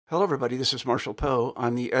Hello, everybody. This is Marshall Poe.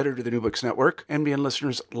 I'm the editor of the New Books Network. NBN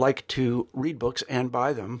listeners like to read books and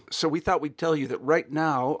buy them. So we thought we'd tell you that right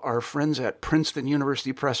now, our friends at Princeton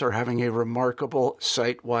University Press are having a remarkable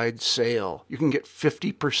site-wide sale. You can get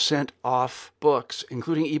 50% off books,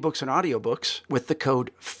 including ebooks and audiobooks, with the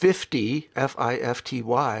code 50,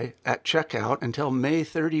 F-I-F-T-Y, at checkout until May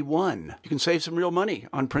 31. You can save some real money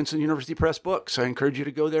on Princeton University Press books. I encourage you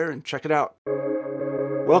to go there and check it out.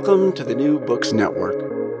 Welcome to the New Books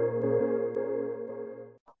Network.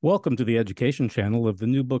 Welcome to the education channel of the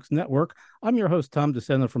New Books Network. I'm your host, Tom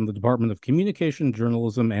DeSena from the Department of Communication,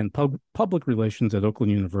 Journalism, and Public Relations at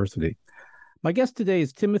Oakland University. My guest today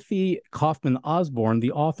is Timothy Kaufman-Osborn,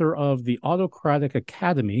 the author of The Autocratic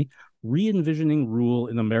Academy, Reenvisioning Rule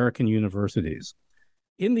in American Universities.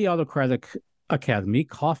 In The Autocratic Academy,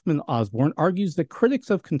 Kaufman-Osborn argues that critics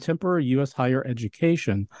of contemporary U.S. higher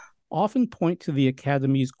education often point to the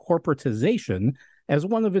academy's corporatization as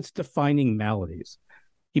one of its defining maladies.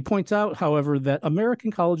 He points out, however, that American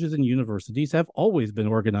colleges and universities have always been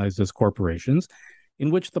organized as corporations in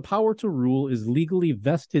which the power to rule is legally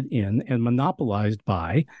vested in and monopolized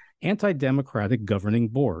by anti-democratic governing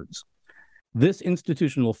boards. This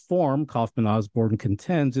institutional form, Kaufman-Osborn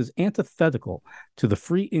contends, is antithetical to the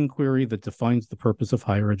free inquiry that defines the purpose of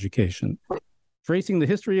higher education. Tracing the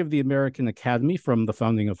history of the American Academy from the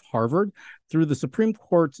founding of Harvard through the Supreme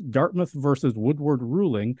Court's Dartmouth versus Woodward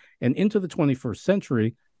ruling and into the 21st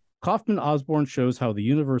century, Kaufman-Osborn shows how the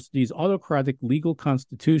university's autocratic legal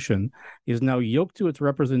constitution is now yoked to its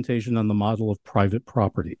representation on the model of private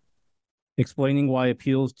property. Explaining why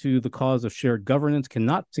appeals to the cause of shared governance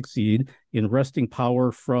cannot succeed in wresting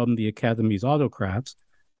power from the Academy's autocrats,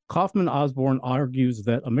 Kaufman-Osborn argues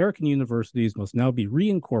that American universities must now be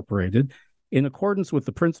reincorporated in accordance with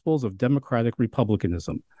the principles of democratic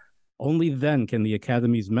republicanism. Only then can the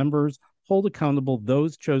Academy's members hold accountable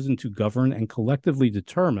those chosen to govern and collectively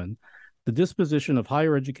determine the disposition of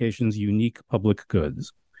higher education's unique public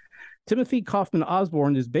goods. Timothy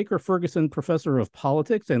Kaufman-Osborn is Baker Ferguson Professor of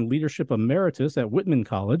Politics and Leadership Emeritus at Whitman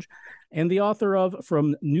College and the author of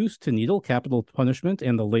From Noose to Needle, Capital Punishment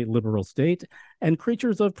and the Late Liberal State, and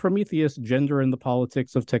Creatures of Prometheus, Gender and the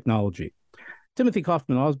Politics of Technology. Timothy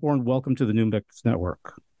Kaufman-Osborn, welcome to the New Books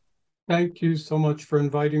Network. Thank you so much for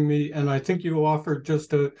inviting me. And I think you offered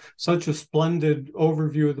just such a splendid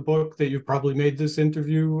overview of the book that you've probably made this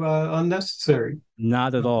interview unnecessary.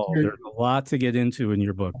 Not at all. There's a lot to get into in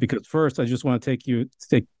your book, because first, I just want to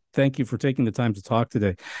thank you for taking the time to talk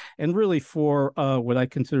today, and really for what I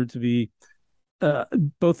consider to be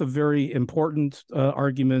both a very important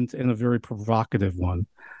argument and a very provocative one.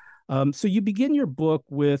 So you begin your book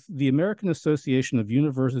with the American Association of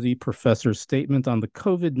University Professors' statement on the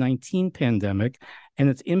COVID-19 pandemic and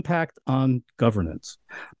its impact on governance.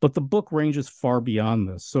 But the book ranges far beyond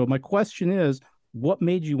this. So my question is, what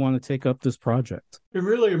made you want to take up this project? It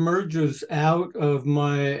really emerges out of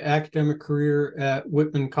my academic career at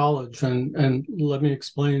Whitman College, and let me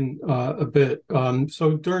explain a bit.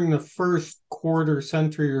 So during the first quarter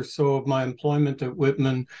century or so of my employment at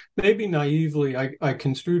Whitman, maybe naively, I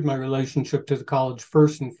construed my relationship to the college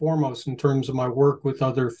first and foremost in terms of my work with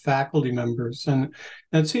other faculty members. And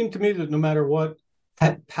it seemed to me that no matter what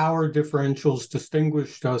power differentials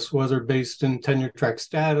distinguished us, whether based in tenure track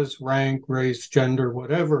status, rank, race, gender,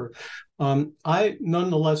 whatever, I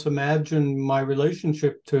nonetheless imagine my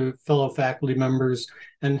relationship to fellow faculty members,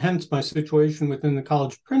 and hence my situation within the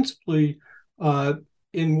college, principally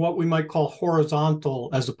in what we might call horizontal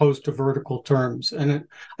as opposed to vertical terms. And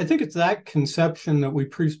I think it's that conception that we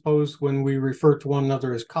presuppose when we refer to one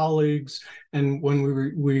another as colleagues and when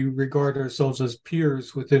we regard ourselves as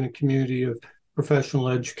peers within a community of professional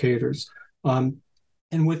educators.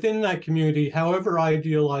 And within that community, however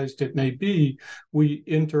idealized it may be, we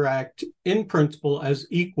interact in principle as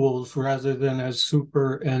equals rather than as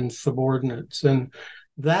super and subordinates. And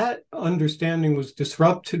that understanding was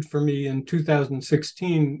disrupted for me in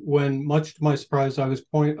 2016 when, much to my surprise, I was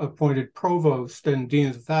appointed provost and dean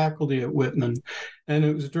of faculty at Whitman. And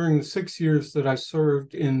it was during the 6 years that I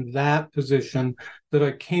served in that position that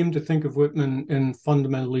I came to think of Whitman in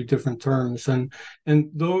fundamentally different terms. And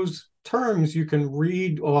those terms you can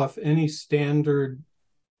read off any standard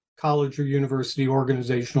college or university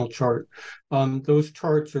organizational chart. Those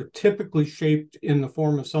charts are typically shaped in the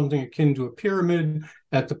form of something akin to a pyramid.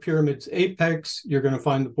 At the pyramid's apex, you're going to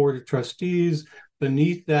find the board of trustees.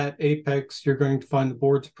 Beneath that apex, you're going to find the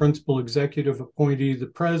board's principal executive appointee, the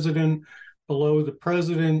president. Below the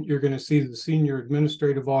president, you're going to see the senior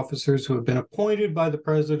administrative officers who have been appointed by the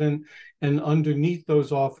president. And underneath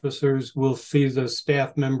those officers, we'll see the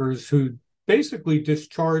staff members who basically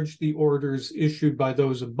discharge the orders issued by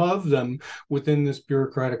those above them within this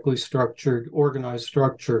bureaucratically structured, organized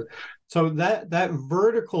structure. So that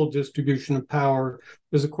vertical distribution of power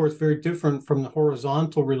is, of course, very different from the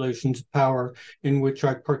horizontal relations of power in which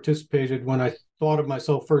I participated when I thought of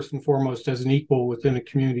myself first and foremost as an equal within a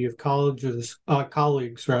community of colleges,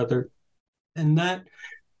 colleagues rather. And that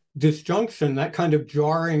disjunction, that kind of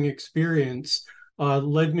jarring experience,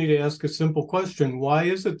 led me to ask a simple question. Why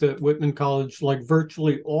is it that Whitman College, like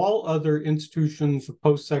virtually all other institutions of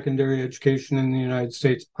post-secondary education in the United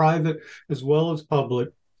States, private as well as public,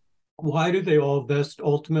 why do they all vest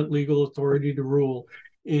ultimate legal authority to rule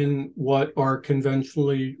in what are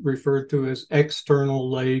conventionally referred to as external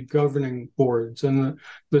lay governing boards? And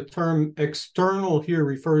the term external here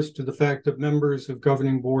refers to the fact that members of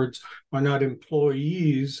governing boards are not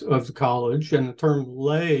employees of the college, and the term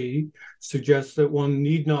lay suggests that one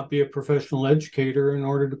need not be a professional educator in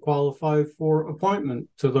order to qualify for appointment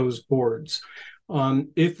to those boards.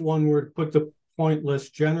 If one were to put the point less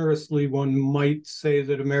generously, one might say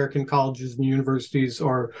that American colleges and universities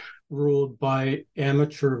are ruled by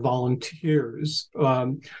amateur volunteers.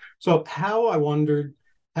 So how, I wondered,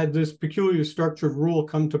 had this peculiar structure of rule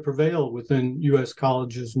come to prevail within U.S.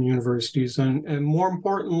 colleges and universities? And more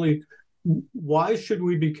importantly, why should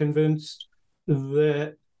we be convinced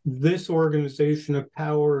that this organization of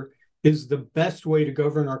power is the best way to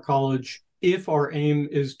govern our college if our aim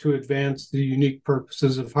is to advance the unique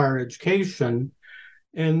purposes of higher education?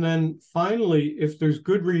 And then finally, if there's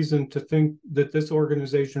good reason to think that this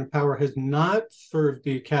organization of power has not served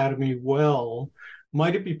the academy well,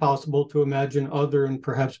 might it be possible to imagine other and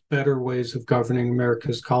perhaps better ways of governing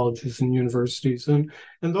America's colleges and universities? And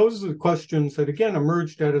those are the questions that, again,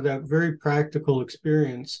 emerged out of that very practical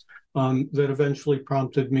experience that eventually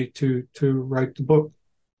prompted me to write the book.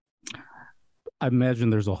 I imagine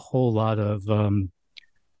there's a whole lot of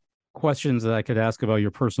questions that I could ask about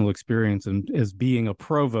your personal experience and as being a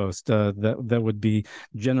provost that would be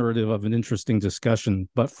generative of an interesting discussion.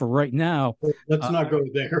 But for right now, let's not go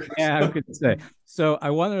there. Yeah, I could say. So I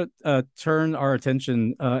want to turn our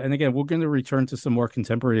attention, and again, we're going to return to some more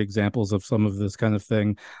contemporary examples of some of this kind of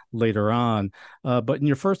thing later on. But in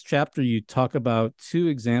your first chapter, you talk about two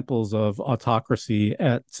examples of autocracy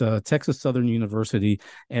at Texas Southern University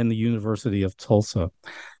and the University of Tulsa.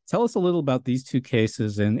 Tell us a little about these two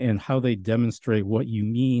cases and how they demonstrate what you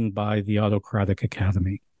mean by the autocratic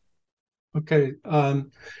academy. Okay.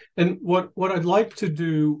 And what I'd like to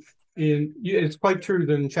do it's quite true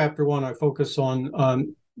that in chapter one, I focus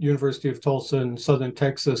on University of Tulsa in Southern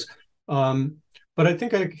Texas. But I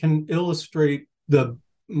think I can illustrate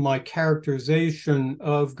my characterization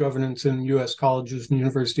of governance in U.S. colleges and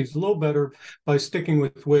universities a little better by sticking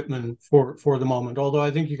with Whitman for the moment, although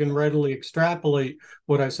I think you can readily extrapolate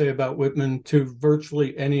what I say about Whitman to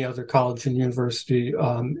virtually any other college and university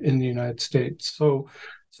in the United States. So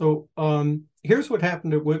here's what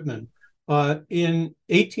happened at Whitman. In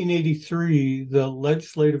 1883, the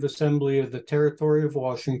Legislative Assembly of the Territory of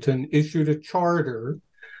Washington issued a charter.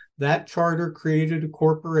 That charter created a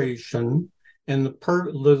corporation, and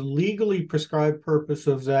the legally prescribed purpose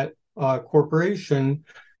of that corporation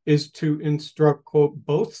is to instruct, quote,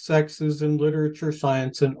 both sexes in literature,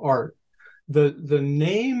 science, and art. The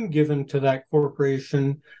name given to that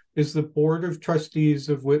corporation is the Board of Trustees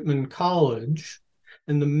of Whitman College,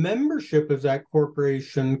 and the membership of that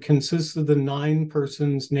corporation consists of the 9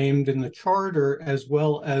 persons named in the charter, as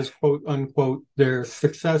well as, quote, unquote, their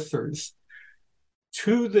successors.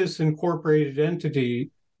 To this incorporated entity,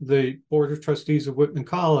 the Board of Trustees of Whitman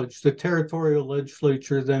College, the territorial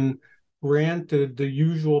legislature then granted the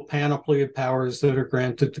usual panoply of powers that are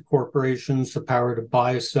granted to corporations: the power to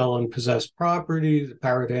buy, sell, and possess property, the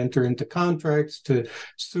power to enter into contracts, to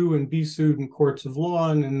sue and be sued in courts of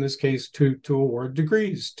law, and in this case, to award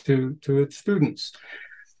degrees to its students.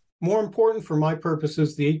 More important for my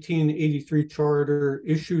purposes, the 1883 charter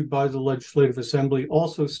issued by the Legislative Assembly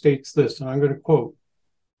also states this, and I'm going to quote,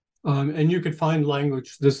 and you could find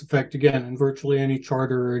language to this effect again in virtually any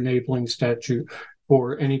charter or enabling statute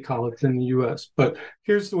for any college in the U.S. But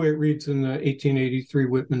here's the way it reads in the 1883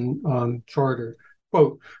 Whitman Charter.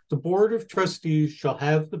 Quote, the Board of Trustees shall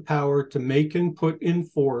have the power to make and put in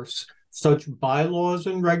force such bylaws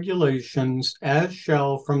and regulations as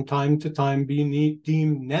shall from time to time be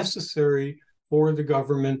deemed necessary for the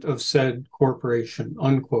government of said corporation,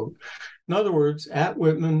 unquote. In other words, at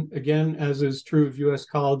Whitman, again, as is true of U.S.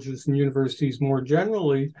 colleges and universities more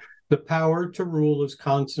generally, the power to rule is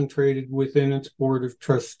concentrated within its Board of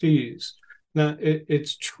Trustees. Now,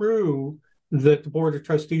 it's true that the Board of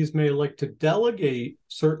Trustees may elect to delegate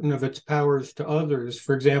certain of its powers to others,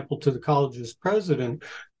 for example, to the college's president,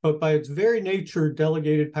 but by its very nature,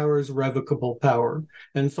 delegated power is revocable power.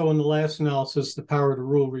 And so in the last analysis, the power to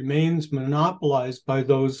rule remains monopolized by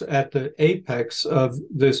those at the apex of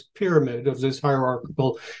this pyramid, of this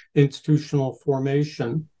hierarchical institutional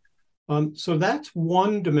formation. So that's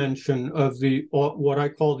one dimension of the what I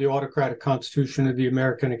call the autocratic constitution of the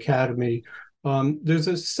American Academy. There's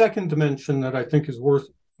a second dimension that I think is worth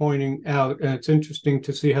pointing out, and it's interesting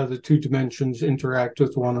to see how the two dimensions interact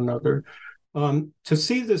with one another. To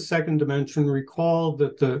see the second dimension, recall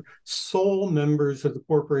that the sole members of the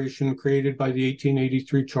corporation created by the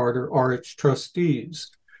 1883 charter are its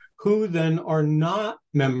trustees, who then are not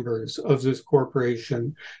members of this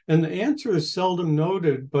corporation. And the answer is seldom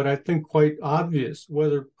noted, but I think quite obvious,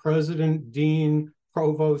 whether president, dean,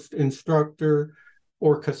 provost, instructor,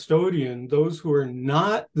 or custodian. Those who are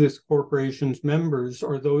not this corporation's members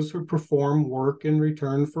are those who perform work in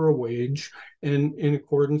return for a wage and in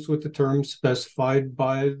accordance with the terms specified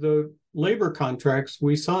by the labor contracts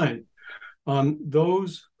we sign.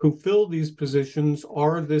 Those who fill these positions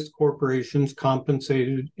are this corporation's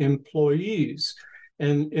compensated employees.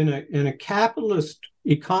 And in a capitalist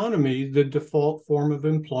economy, the default form of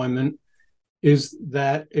employment is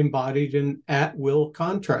that embodied in at-will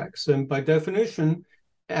contracts. And by definition,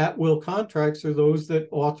 at-will contracts are those that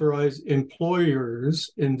authorize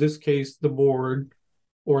employers, in this case, the board,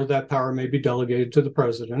 or that power may be delegated to the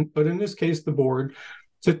president, but in this case, the board,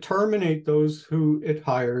 to terminate those who it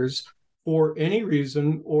hires for any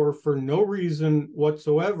reason or for no reason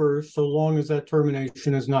whatsoever, so long as that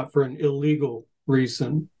termination is not for an illegal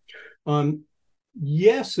reason.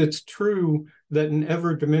 Yes, it's true that an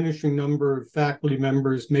ever-diminishing number of faculty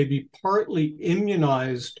members may be partly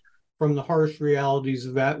immunized from the harsh realities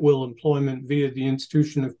of at-will employment via the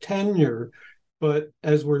institution of tenure. But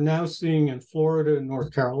as we're now seeing in Florida,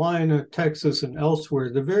 North Carolina, Texas, and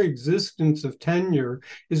elsewhere, the very existence of tenure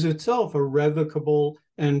is itself a revocable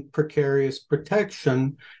and precarious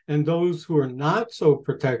protection. And those who are not so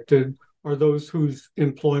protected are those whose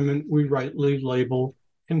employment we rightly label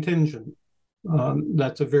contingent.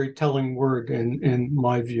 That's a very telling word in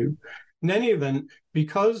my view. In any event,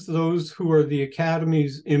 because those who are the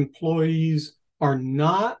Academy's employees are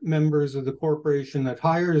not members of the corporation that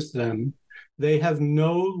hires them, they have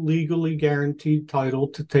no legally guaranteed title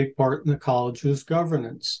to take part in the college's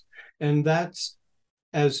governance. And that's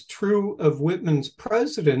as true of Whitman's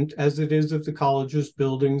president as it is of the college's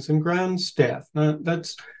buildings and grounds staff. Now,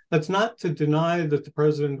 that's not to deny that the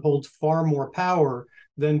president holds far more power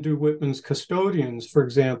than do Whitman's custodians, for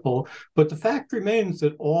example, but the fact remains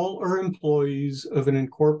that all are employees of an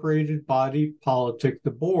incorporated body politic,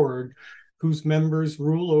 the board, whose members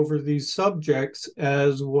rule over these subjects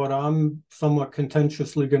as what I'm somewhat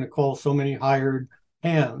contentiously going to call so many hired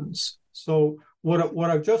hands. So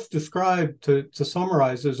what I've just described, to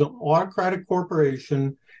summarize, is an autocratic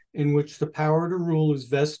corporation in which the power to rule is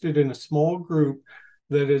vested in a small group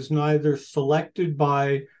that is neither selected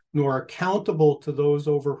by nor accountable to those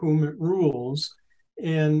over whom it rules.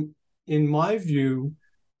 And in my view,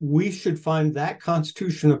 we should find that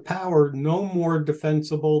constitution of power no more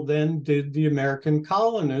defensible than did the American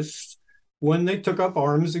colonists when they took up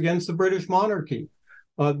arms against the British monarchy.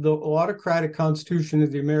 The autocratic constitution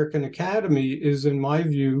of the American Academy is, in my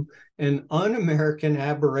view, an un-American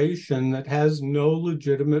aberration that has no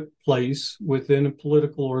legitimate place within a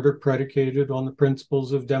political order predicated on the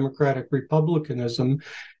principles of democratic republicanism.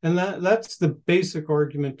 And that's the basic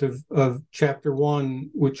argument of Chapter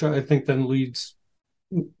 1, which I think then leads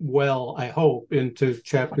well, I hope, into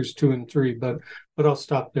chapters 2 and 3. But I'll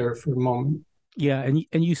stop there for a moment. Yeah,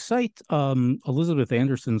 and you cite Elizabeth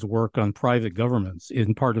Anderson's work on private governments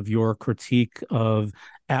in part of your critique of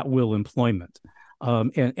at-will employment.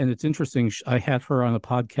 And it's interesting, I had her on a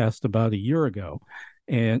podcast about a year ago,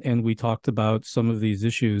 and we talked about some of these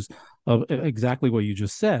issues of exactly what you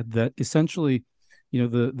just said, that essentially,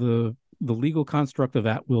 the legal construct of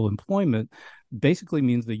at-will employment basically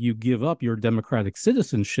means that you give up your democratic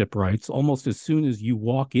citizenship rights almost as soon as you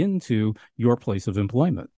walk into your place of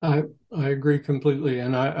employment. I agree completely.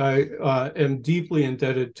 And I am deeply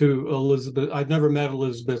indebted to Elizabeth. I've never met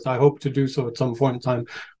Elizabeth. I hope to do so at some point in time.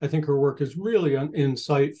 I think her work is really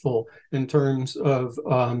insightful in terms of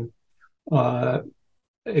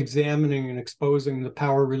examining and exposing the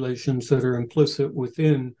power relations that are implicit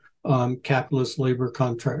within capitalist labor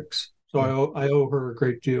contracts. So I owe her a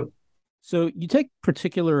great deal. So you take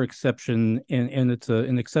particular exception, and it's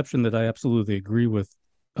an exception that I absolutely agree with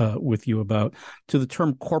you about, to the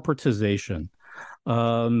term corporatization.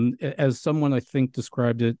 As someone I think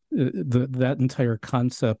described it, that entire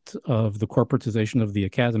concept of the corporatization of the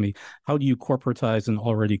academy, how do you corporatize an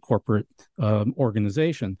already corporate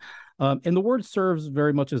organization? And the word serves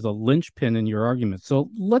very much as a linchpin in your argument. So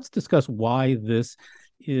let's discuss why this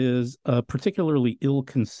is a particularly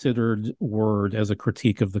ill-considered word as a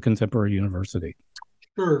critique of the contemporary university.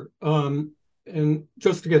 Sure. And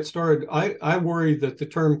just to get started, I worry that the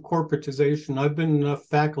term corporatization, I've been in enough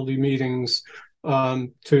faculty meetings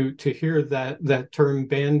to hear that term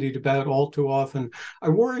bandied about all too often. I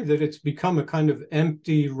worry that it's become a kind of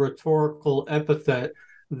empty rhetorical epithet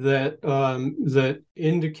that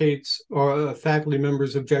indicates faculty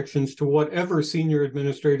members' objections to whatever senior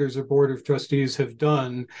administrators or board of trustees have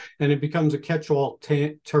done, and it becomes a catch-all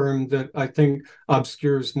term that I think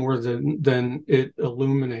obscures more than it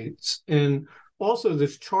illuminates. And also,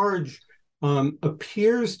 this charge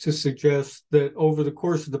appears to suggest that over the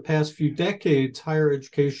course of the past few decades, higher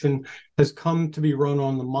education has come to be run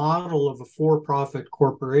on the model of a for-profit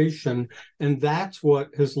corporation, and that's what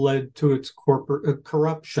has led to its corporate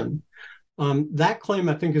corruption. That claim,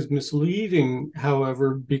 I think, is misleading,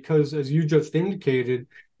 however, because, as you just indicated,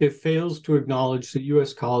 it fails to acknowledge that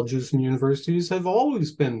U.S. colleges and universities have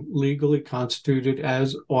always been legally constituted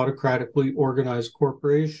as autocratically organized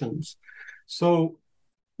corporations. So,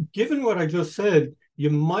 given what I just said, you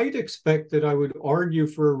might expect that I would argue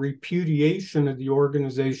for a repudiation of the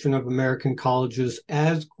organization of American colleges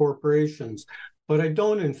as corporations, but I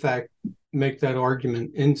don't, in fact, make that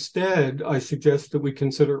argument. Instead, I suggest that we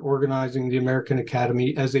consider organizing the American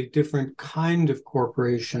Academy as a different kind of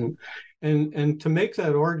corporation. And to make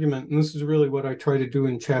that argument, and this is really what I try to do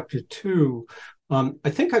in Chapter 2, I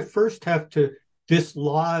think I first have to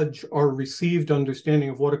dislodge our received understanding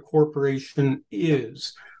of what a corporation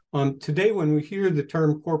is. Today, when we hear the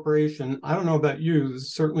term corporation, I don't know about you, this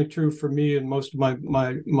is certainly true for me and most of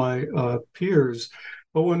my peers,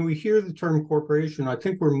 but when we hear the term corporation, I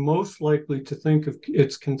think we're most likely to think of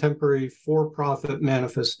its contemporary for-profit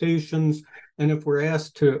manifestations. And if we're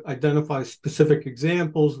asked to identify specific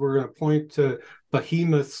examples, we're going to point to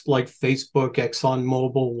behemoths like Facebook,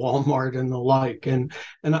 ExxonMobil, Walmart, and the like. And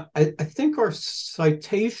I think our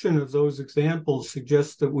citation of those examples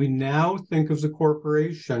suggests that we now think of the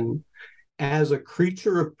corporation as a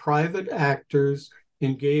creature of private actors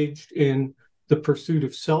engaged in the pursuit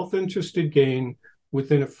of self-interested gain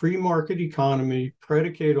within a free market economy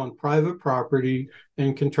predicated on private property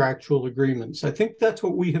and contractual agreements. I think that's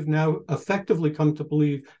what we have now effectively come to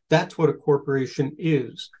believe. That's what a corporation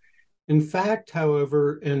is. In fact,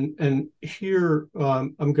 however, and here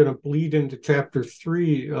I'm going to bleed into Chapter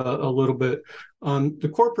 3 a little bit,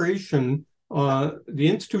 the corporation, the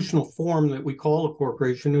institutional form that we call a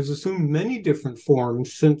corporation has assumed many different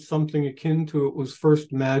forms since something akin to it was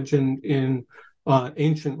first imagined in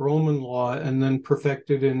ancient Roman law and then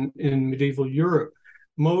perfected in medieval Europe.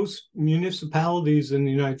 Most municipalities in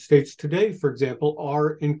the United States today, for example,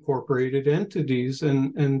 are incorporated entities,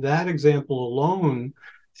 and that example alone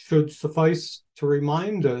should suffice to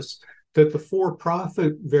remind us that the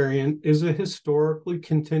for-profit variant is a historically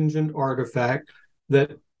contingent artifact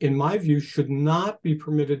that, in my view, should not be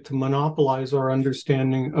permitted to monopolize our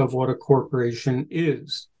understanding of what a corporation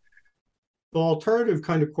is. The alternative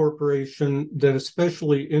kind of corporation that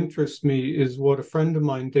especially interests me is what a friend of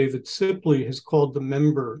mine, David Sipley, has called the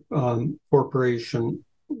member corporation.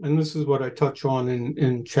 And this is what I touch on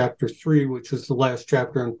in Chapter 3, which is the last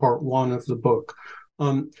chapter in Part 1 of the book.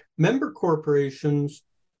 Member corporations,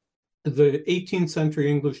 the 18th century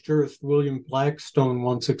English jurist William Blackstone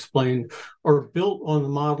once explained, are built on the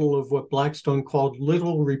model of what Blackstone called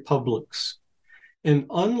little republics. And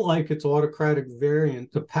unlike its autocratic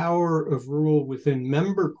variant, the power of rule within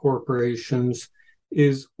member corporations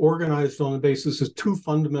is organized on the basis of two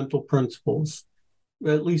fundamental principles,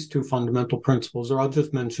 at least two fundamental principles, or I'll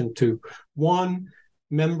just mention two. One,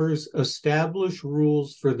 members establish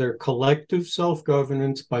rules for their collective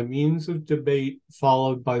self-governance by means of debate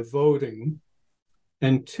followed by voting.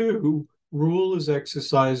 And two, rule is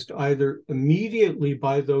exercised either immediately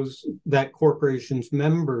by that corporation's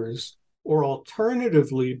members or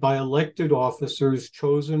alternatively by elected officers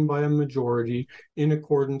chosen by a majority in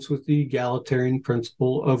accordance with the egalitarian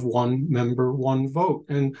principle of one member, one vote.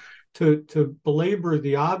 And to belabor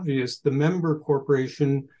the obvious, the member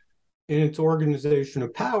corporation in its organization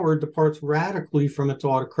of power departs radically from its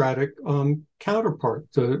autocratic counterpart,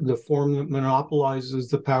 the form that monopolizes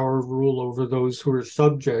the power of rule over those who are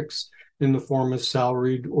subjects in the form of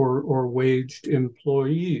salaried or waged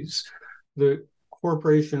employees. The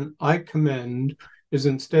corporation I commend is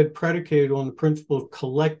instead predicated on the principle of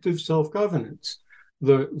collective self-governance.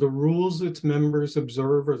 The rules its members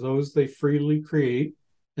observe are those they freely create,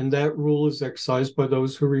 and that rule is exercised by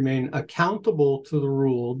those who remain accountable to the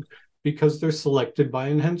ruled because they're selected by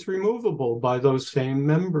and hence removable by those same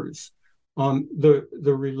members. The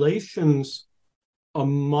relations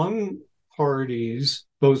among parties,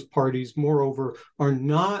 those parties, moreover, are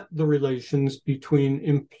not the relations between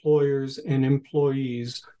employers and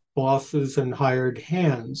employees, bosses and hired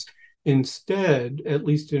hands. Instead, at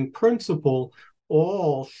least in principle,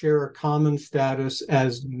 all share a common status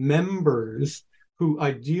as members who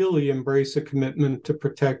ideally embrace a commitment to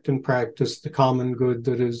protect and practice the common good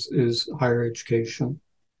that is higher education.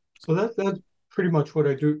 So that's pretty much what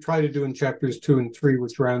I try to do in chapters 2 and 3,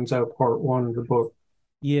 which rounds out part 1 of the book.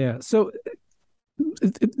 Yeah. So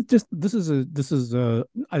this is I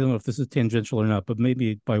don't know if this is tangential or not, but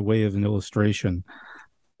maybe by way of an illustration,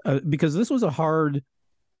 because this was a hard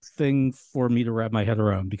thing for me to wrap my head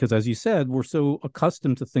around, because as you said, we're so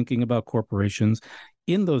accustomed to thinking about corporations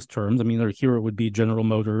in those terms. I mean, here it would be General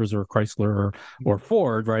Motors or Chrysler or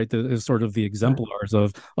Ford, right? As sort of the exemplars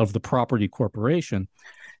of the property corporation.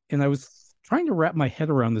 And I was trying to wrap my head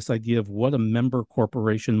around this idea of what a member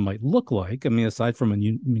corporation might look like. I mean, aside from a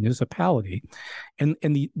municipality. And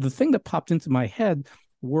the thing that popped into my head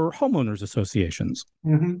were homeowners associations.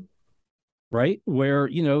 Mm-hmm. Right? Where,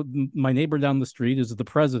 my neighbor down the street is the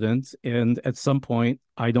president, and at some point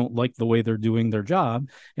I don't like the way they're doing their job.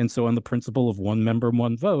 And so on the principle of one member,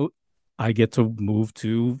 one vote, I get to move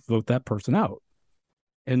to vote that person out.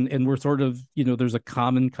 And we're sort of, there's a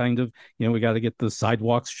common kind of, we got to get the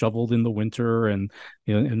sidewalks shoveled in the winter and,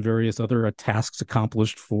 and various other tasks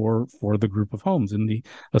accomplished for the group of homes in the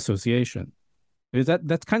association.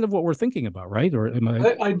 That's kind of what we're thinking about, right? Or am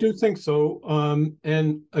I do think so.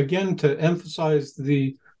 And again, to emphasize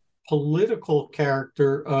the political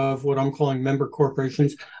character of what I'm calling member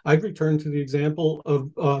corporations, I'd return to the example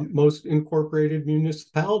of most incorporated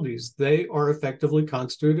municipalities. They are effectively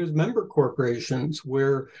constituted as member corporations,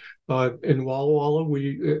 where in Walla Walla,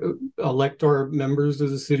 we elect our members of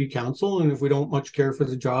the city council, and if we don't much care for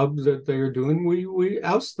the job that they are doing, we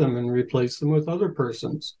oust them and replace them with other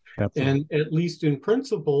persons. Absolutely. And at least in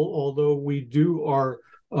principle, although we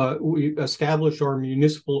establish our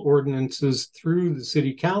municipal ordinances through the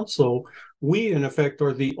city council, we in effect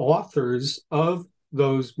are the authors of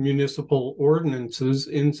those municipal ordinances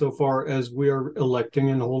insofar as we are electing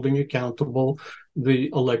and holding accountable the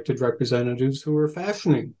elected representatives who are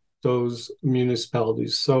fashioning those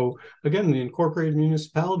municipalities. So again, the incorporated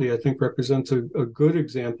municipality, I think, represents a good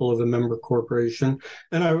example of a member corporation.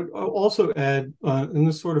 And I would also add, and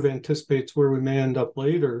this sort of anticipates where we may end up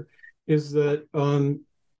later, is that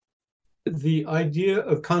the idea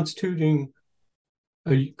of constituting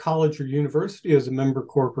a college or university as a member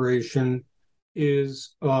corporation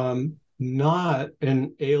is not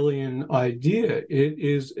an alien idea. It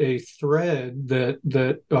is a thread that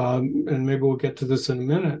and maybe we'll get to this in a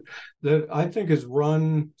minute, that I think is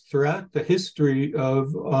run throughout the history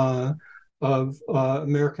of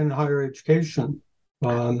American higher education.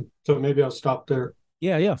 So maybe I'll stop there.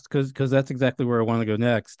 Yeah, because that's exactly where I want to go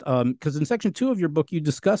next. Because in section 2 of your book, you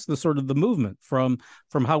discuss the sort of the movement from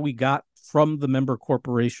how we got from the member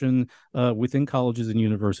corporation within colleges and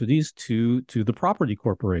universities to the property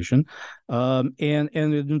corporation, and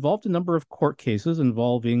it involved a number of court cases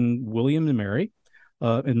involving William and Mary,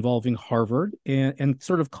 involving Harvard, and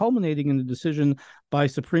sort of culminating in the decision by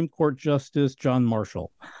Supreme Court Justice John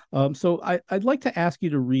Marshall. So I'd like to ask you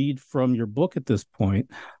to read from your book at this point,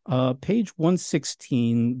 page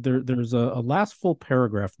 116. There's a last full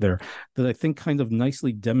paragraph there that I think kind of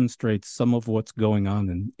nicely demonstrates some of what's going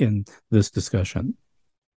on in this discussion.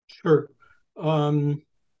 Sure.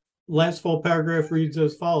 Last full paragraph reads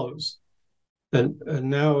as follows. And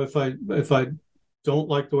now if I don't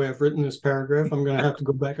like the way I've written this paragraph, I'm going to have to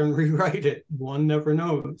go back and rewrite it. One never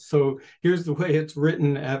knows. So here's the way it's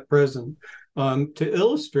written at present. To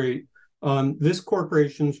illustrate, this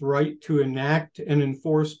corporation's right to enact and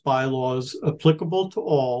enforce bylaws applicable to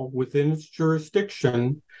all within its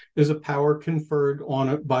jurisdiction is a power conferred on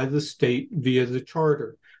it by the state via the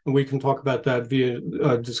charter. And we can talk about that via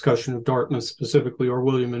a discussion of Dartmouth specifically, or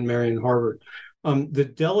William and Mary and Harvard. The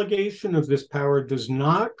delegation of this power does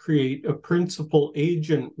not create a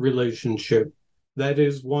principal-agent relationship, that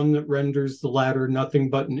is, one that renders the latter nothing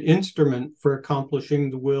but an instrument for accomplishing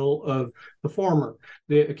the will of the former.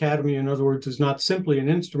 The Academy, in other words, is not simply an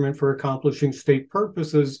instrument for accomplishing state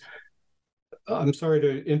purposes. I'm sorry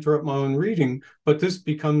to interrupt my own reading, but this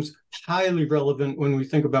becomes highly relevant when we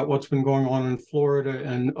think about what's been going on in Florida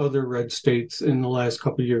and other red states in the last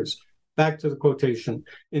couple of years. Back to the quotation.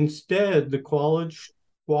 Instead, the college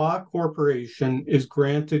qua corporation, is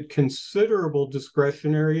granted considerable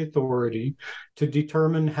discretionary authority to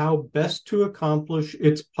determine how best to accomplish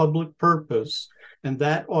its public purpose, and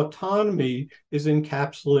that autonomy is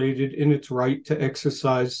encapsulated in its right to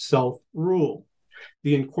exercise self-rule.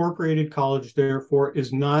 The incorporated college, therefore,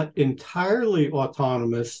 is not entirely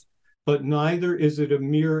autonomous, but neither is it a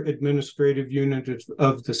mere administrative unit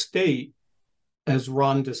of the state, as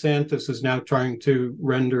Ron DeSantis is now trying to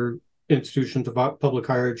render institutions of public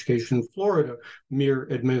higher education in Florida mere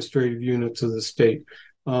administrative units of the state.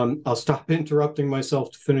 I'll stop interrupting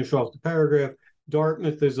myself to finish off the paragraph.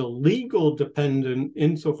 Dartmouth is a legal dependent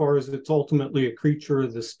insofar as it's ultimately a creature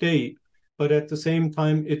of the state, but at the same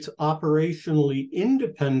time, it's operationally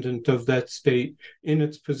independent of that state in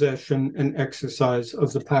its possession and exercise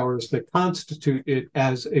of the powers that constitute it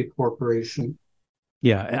as a corporation.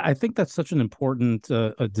 Yeah, I think that's such an important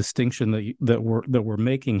a distinction that we're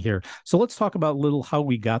making here. So let's talk about a little how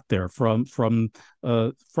we got there from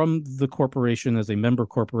the corporation as a member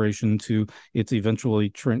corporation to its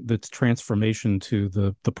eventually its transformation to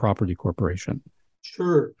the property corporation.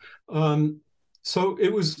 Sure. So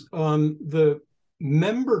it was the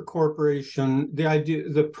member corporation,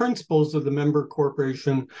 the principles of the member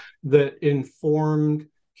corporation that informed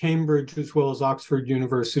Cambridge as well as Oxford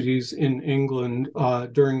universities in England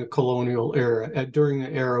during the colonial era, during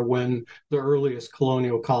the era when the earliest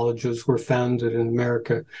colonial colleges were founded in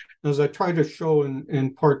America. As I try to show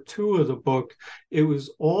in part 2 of the book, it was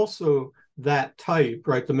also that type,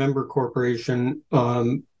 right, the member corporation,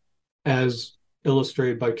 as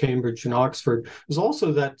illustrated by Cambridge and Oxford, is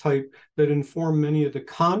also that type that informed many of the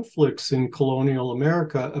conflicts in colonial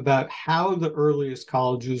America about how the earliest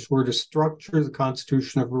colleges were to structure the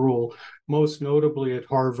Constitution of Rule, most notably at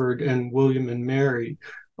Harvard and William and Mary.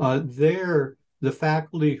 There, the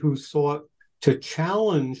faculty who sought to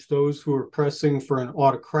challenge those who were pressing for an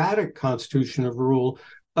autocratic Constitution of Rule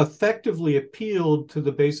effectively appealed to the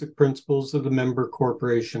basic principles of the member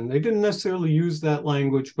corporation. They didn't necessarily use that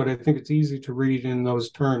language, but I think it's easy to read in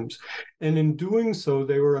those terms. And in doing so,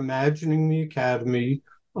 they were imagining the academy,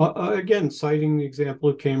 again, citing the example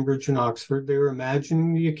of Cambridge and Oxford, they were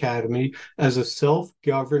imagining the academy as a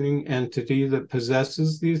self-governing entity that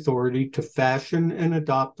possesses the authority to fashion and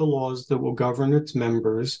adopt the laws that will govern its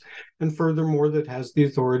members, and furthermore, that has the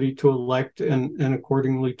authority to elect and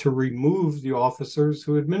accordingly to remove the officers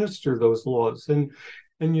who administer those laws. And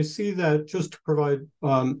you see that, just to provide,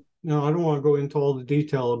 I don't want to go into all the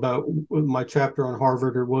detail about my chapter on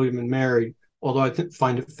Harvard or William and Mary, although I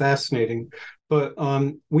find it fascinating. But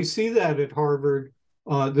we see that at Harvard,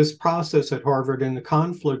 this process at Harvard and the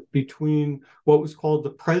conflict between what was called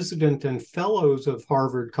the president and fellows of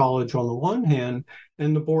Harvard College on the one hand,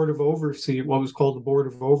 and the board of overseers, what was called the board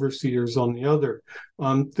of overseers on the other.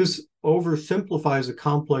 This oversimplifies a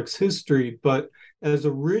complex history, but as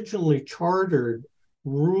originally chartered,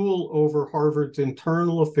 rule over Harvard's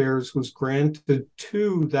internal affairs was granted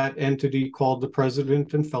to that entity called the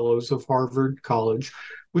president and fellows of Harvard College,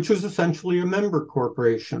 which was essentially a member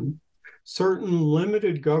corporation. Certain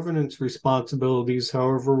limited governance responsibilities,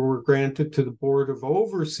 however, were granted to the Board of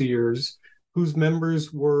Overseers, whose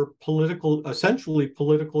members were essentially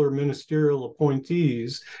political or ministerial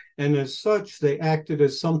appointees, and as such, they acted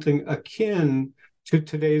as something akin to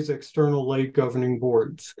today's external lay governing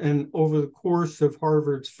boards. And over the course of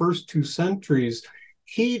Harvard's first 2 centuries,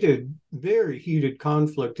 very heated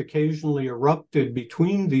conflict occasionally erupted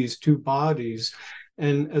between these two bodies.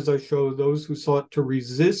 And as I show, those who sought to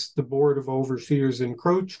resist the Board of Overseers'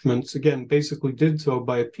 encroachments, again, basically did so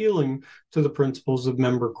by appealing to the principles of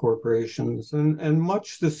member corporations. And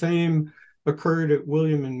much the same occurred at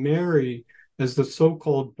William and Mary, as the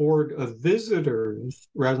so-called Board of Visitors,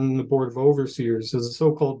 rather than the Board of Overseers, as the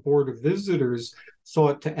so-called Board of Visitors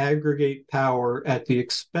sought to aggregate power at the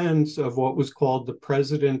expense of what was called the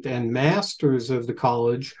president and masters of the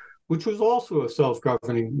college, which was also a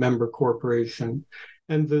self-governing member corporation.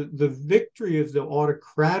 And the victory of the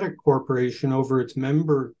autocratic corporation over its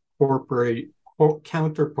member corporate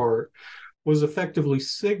counterpart was effectively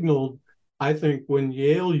signaled, I think, when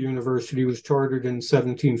Yale University was chartered in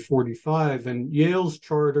 1745, and Yale's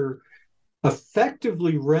charter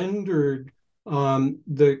effectively rendered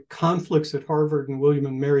the conflicts at Harvard and William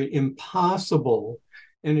and Mary impossible.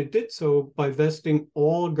 And it did so by vesting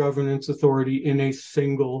all governance authority in a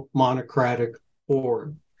single monocratic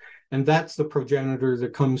board. And that's the progenitor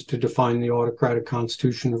that comes to define the autocratic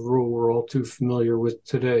Constitution of Rule we're all too familiar with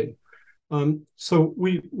today. So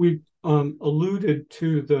we alluded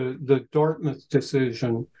to the Dartmouth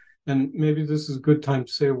decision, and maybe this is a good time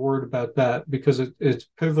to say a word about that, because it's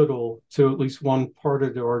pivotal to at least one part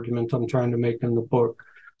of the argument I'm trying to make in the book.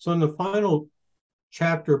 So in the final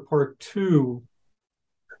chapter, part 2,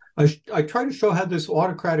 I try to show how this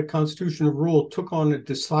autocratic constitution of rule took on a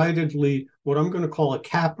decidedly, what I'm going to call a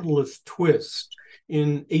capitalist twist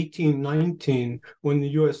in 1819 when the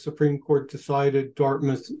U.S. Supreme Court decided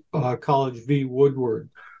Dartmouth College v. Woodward.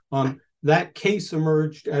 That case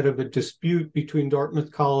emerged out of a dispute between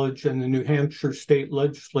Dartmouth College and the New Hampshire state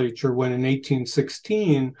legislature when in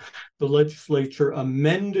 1816, the legislature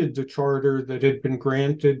amended the charter that had been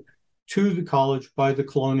granted to the college by the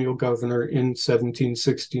colonial governor in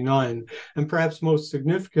 1769. And perhaps most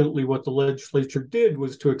significantly, what the legislature did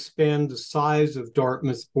was to expand the size of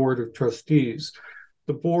Dartmouth's Board of Trustees.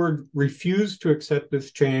 The board refused to accept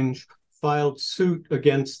this change, filed suit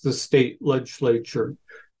against the state legislature.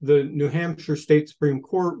 The New Hampshire State Supreme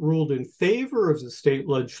Court ruled in favor of the state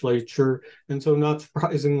legislature, and so not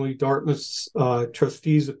surprisingly, Dartmouth's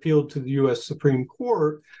trustees appealed to the U.S. Supreme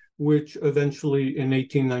Court, which eventually in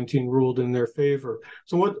 1819 ruled in their favor.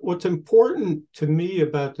 So what's important to me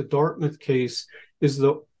about the Dartmouth case is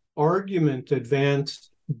the argument advanced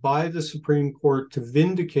by the Supreme Court to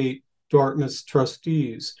vindicate Dartmouth's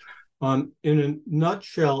trustees. In a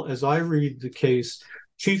nutshell, as I read the case,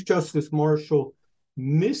 Chief Justice Marshall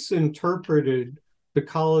misinterpreted the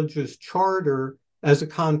college's charter as a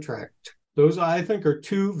contract. Those, I think, are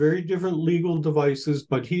two very different legal devices,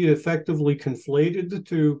 but he effectively conflated the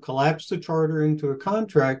two, collapsed the charter into a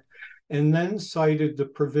contract, and then cited the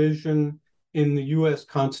provision in the U.S.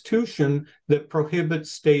 Constitution that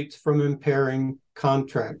prohibits states from impairing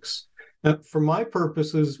contracts. Now, for my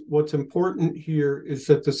purposes, what's important here is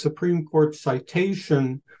that the Supreme Court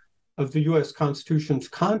citation of the U.S. Constitution's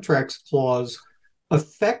Contracts Clause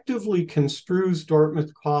effectively construes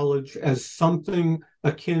Dartmouth College as something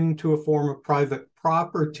akin to a form of private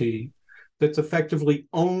property that's effectively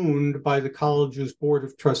owned by the college's Board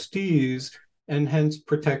of Trustees and hence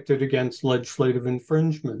protected against legislative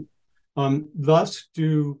infringement. Thus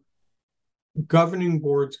do governing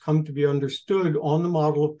boards come to be understood on the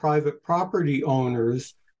model of private property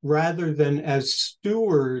owners rather than as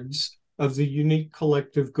stewards of the unique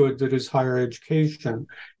collective good that is higher education.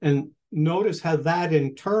 And notice how that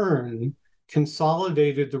in turn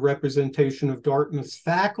consolidated the representation of Dartmouth's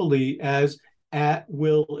faculty as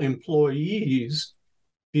at-will employees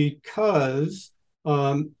because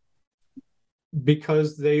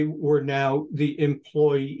they were now the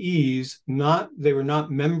employees, they were not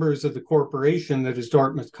members of the corporation that is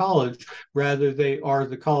Dartmouth College, rather they are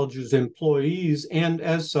the college's employees, and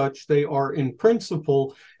as such, they are in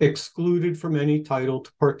principle excluded from any title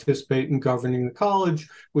to participate in governing the college,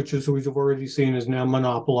 which, as we've already seen, is now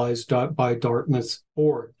monopolized by Dartmouth's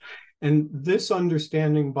board. And this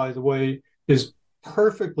understanding, by the way, is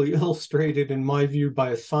perfectly illustrated, in my view,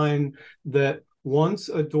 by a sign that once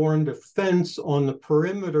adorned a fence on the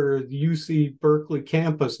perimeter of the UC Berkeley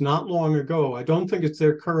campus not long ago. I don't think it's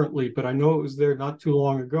there currently, but I know it was there not too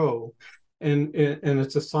long ago. And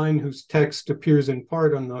it's a sign whose text appears in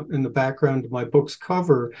part in the background of my book's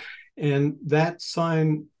cover. And that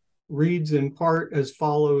sign reads in part as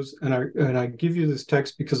follows, and I give you this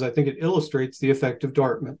text because I think it illustrates the effect of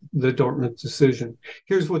the Dartmouth decision.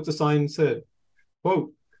 Here's what the sign said,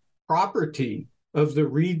 quote, "Property of the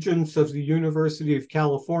Regents of the University of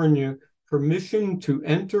California, permission to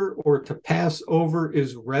enter or to pass over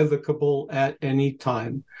is revocable at any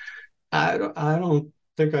time." I don't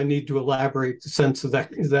think I need to elaborate the sense of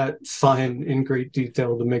that sign in great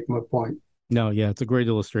detail to make my point. No, yeah, it's a great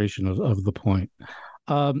illustration of the point.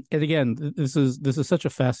 And again, this is such a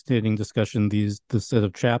fascinating discussion. The set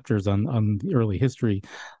of chapters on the early history,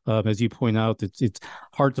 as you point out, it's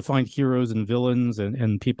hard to find heroes and villains,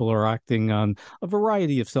 and people are acting on a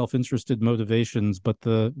variety of self-interested motivations. But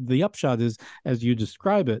the upshot is, as you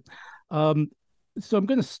describe it. So I'm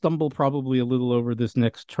going to stumble probably a little over this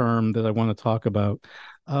next term that I want to talk about.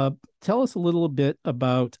 Tell us a little bit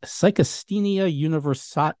about Psychasthenia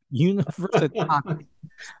Universitatis.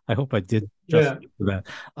 I hope I did justice for that.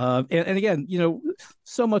 And again,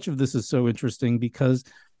 so much of this is so interesting because,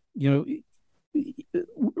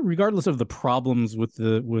 regardless of the problems with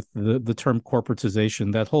the term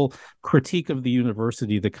corporatization, that whole critique of the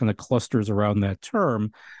university that kind of clusters around that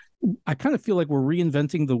term, I kind of feel like we're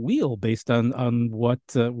reinventing the wheel based on what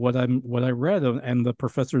I read and the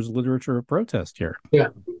professor's literature of protest here. Yeah,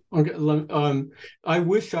 Okay, I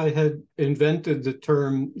wish I had invented the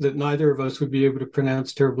term that neither of us would be able to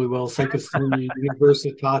pronounce terribly well, psychasthenia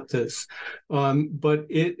universitatis. But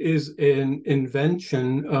it is an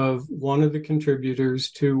invention of one of the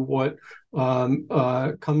contributors to what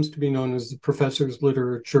comes to be known as the professor's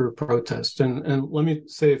literature protest. And let me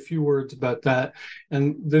say a few words about that.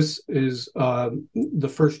 And this is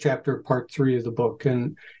the first chapter of part 3 of the book.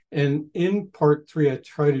 And in part 3, I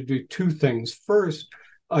try to do two things. First,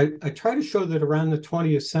 I try to show that around the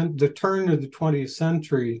turn of the 20th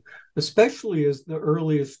century, especially as the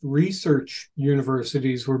earliest research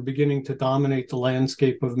universities were beginning to dominate the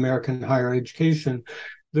landscape of American higher education,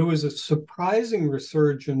 there was a surprising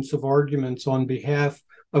resurgence of arguments on behalf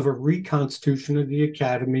of a reconstitution of the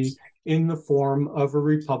academy in the form of a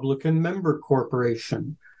Republican member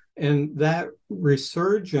corporation. And that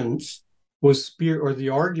resurgence the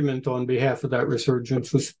argument on behalf of that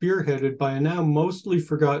resurgence was spearheaded by a now mostly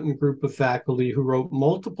forgotten group of faculty who wrote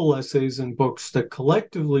multiple essays and books that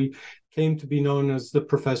collectively came to be known as the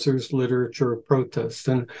professor's literature of protest.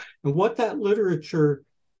 And what that literature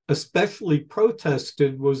especially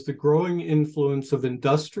protested was the growing influence of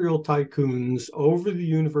industrial tycoons over the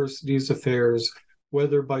university's affairs,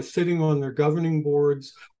 whether by sitting on their governing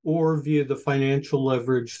boards or via the financial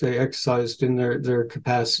leverage they exercised in their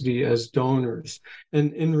capacity as donors.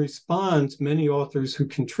 And in response, many authors who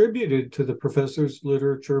contributed to the professor's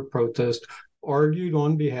literature protest argued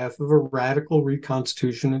on behalf of a radical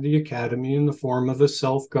reconstitution of the academy in the form of a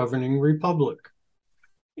self-governing republic.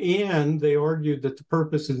 And they argued that the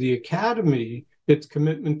purpose of the academy, its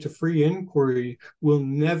commitment to free inquiry, will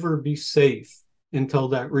never be safe until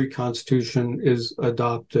that reconstitution is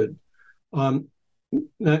adopted.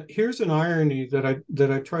 Now, here's an irony that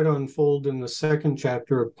I try to unfold in the second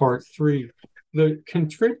chapter of part 3. The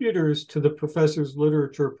contributors to the professor's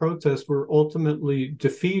literature protest were ultimately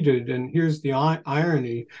defeated, and here's the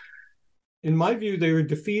irony. In my view, they were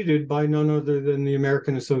defeated by none other than the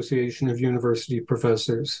American Association of University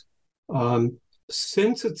Professors.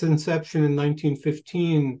 Since its inception in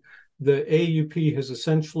 1915, the AUP has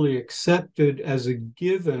essentially accepted as a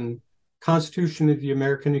given Constitution of the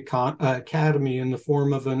American Academy in the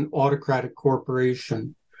form of an autocratic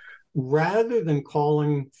corporation. Rather than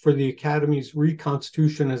calling for the Academy's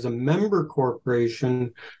reconstitution as a member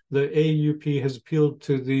corporation, the AUP has appealed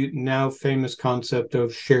to the now famous concept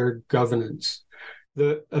of shared governance.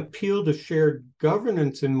 The appeal to shared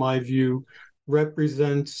governance, in my view,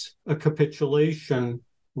 represents a capitulation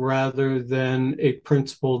rather than a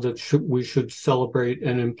principle that we should celebrate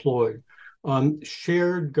and employ.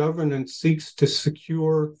 Shared governance seeks to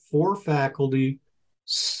secure for faculty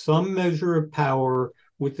some measure of power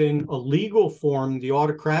within a legal form, the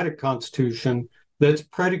autocratic constitution, that's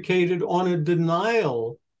predicated on a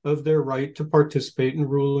denial of their right to participate in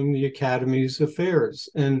ruling the academy's affairs.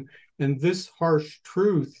 And this harsh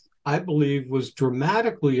truth, I believe, was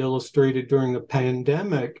dramatically illustrated during the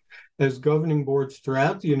pandemic as governing boards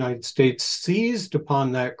throughout the United States seized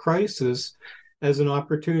upon that crisis as an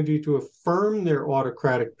opportunity to affirm their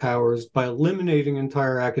autocratic powers by eliminating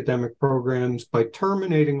entire academic programs, by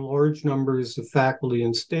terminating large numbers of faculty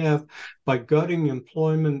and staff, by gutting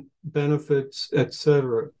employment benefits,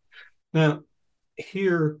 etc. Now,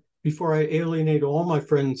 here, before I alienate all my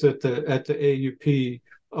friends at the AUP,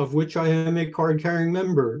 of which I am a card-carrying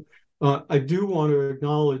member, I do want to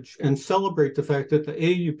acknowledge and celebrate the fact that the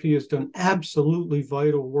AUP has done absolutely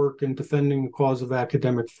vital work in defending the cause of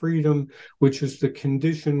academic freedom, which is the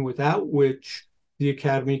condition without which the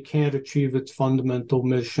Academy can't achieve its fundamental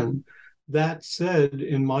mission. That said,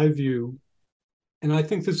 in my view, and I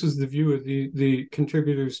think this is the view of the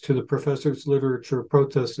contributors to the professor's literature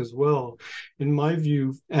protest as well, in my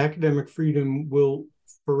view, academic freedom will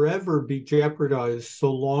forever be jeopardized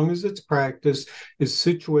so long as its practice is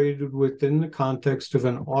situated within the context of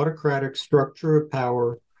an autocratic structure of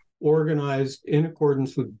power organized in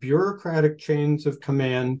accordance with bureaucratic chains of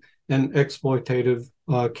command and exploitative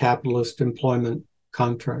capitalist employment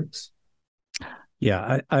contracts.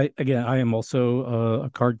 Yeah, I am also a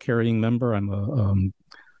card-carrying member.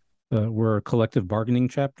 We're a collective bargaining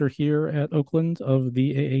chapter here at Oakland of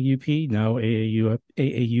the AAUP, now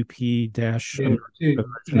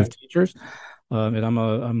AAUP-American of Teachers. And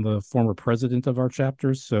I'm the former president of our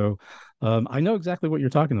chapters, so I know exactly what you're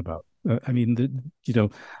talking about. I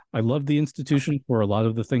love the institution for a lot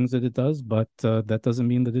of the things that it does, but that doesn't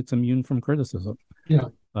mean that it's immune from criticism. Yeah.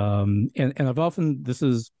 And I've often,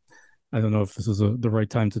 I don't know if this is the right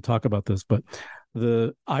time to talk about this, but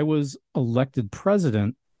I was elected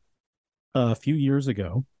president a few years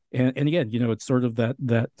ago, and again, it's sort of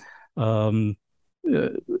that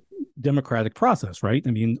democratic process, right?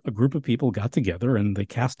 I mean, a group of people got together and they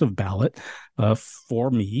cast a ballot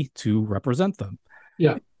for me to represent them.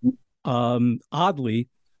 Yeah. Oddly,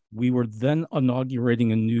 we were then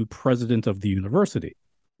inaugurating a new president of the university.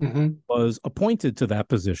 Was appointed to that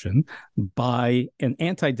position by an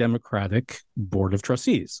anti-democratic board of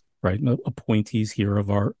trustees, right? Appointees here of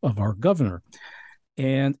our governor.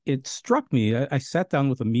 And it struck me, I sat down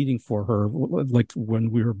with a meeting for her, like when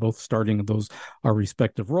we were both starting our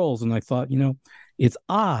respective roles. And I thought, it's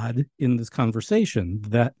odd in this conversation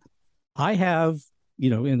that I have,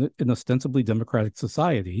 in an ostensibly democratic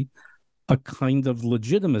society, a kind of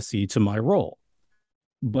legitimacy to my role,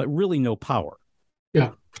 but really no power.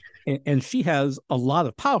 Yeah. And she has a lot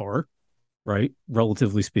of power, right,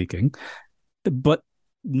 relatively speaking, but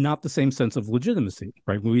not the same sense of legitimacy,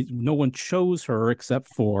 right? No one chose her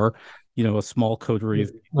except for, a small coterie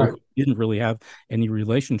of people who didn't really have any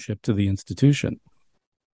relationship to the institution.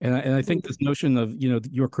 And I think this notion of,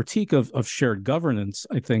 your critique of shared governance,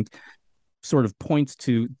 I think, sort of points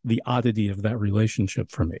to the oddity of that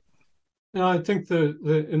relationship for me. No, I think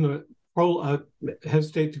in the I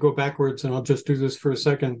hesitate to go backwards, and I'll just do this for a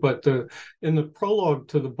second. But in the prologue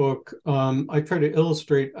to the book, I try to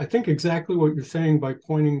illustrate, I think, exactly what you're saying by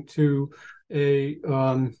pointing to a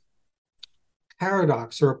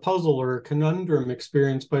paradox or a puzzle or a conundrum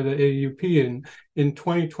experienced by the AUP. And in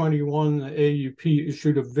 2021, the AUP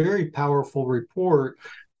issued a very powerful report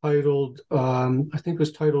titled, I think it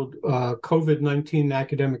was titled COVID-19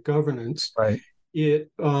 Academic Governance. Right.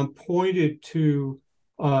 It pointed to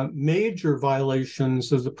major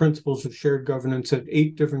violations of the principles of shared governance at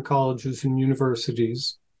 8 different colleges and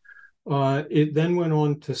universities. It then went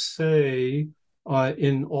on to say,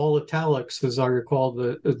 in all italics, as I recall,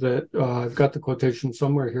 that I've got the quotation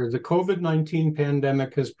somewhere here, the COVID-19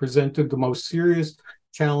 pandemic has presented the most serious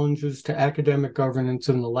challenges to academic governance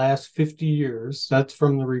in the last 50 years. That's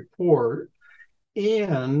from the report.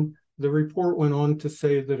 And the report went on to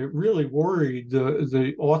say that it really worried,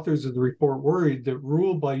 the authors of the report worried that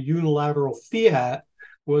rule by unilateral fiat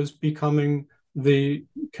was becoming the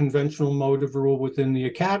conventional mode of rule within the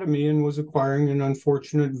academy and was acquiring an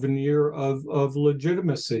unfortunate veneer of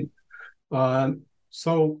legitimacy.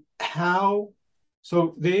 So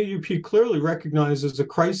the AUP clearly recognizes a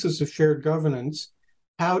crisis of shared governance.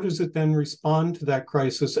 How does it then respond to that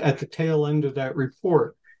crisis at the tail end of that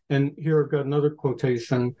report? And here I've got another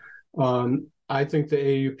quotation. I think the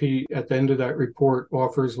AUP at the end of that report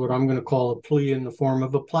offers what I'm going to call a plea in the form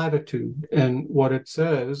of a platitude. And what it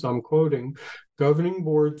says, I'm quoting, governing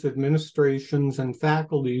boards, administrations, and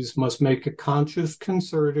faculties must make a conscious,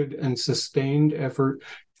 concerted, and sustained effort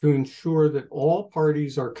to ensure that all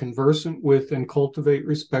parties are conversant with and cultivate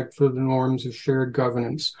respect for the norms of shared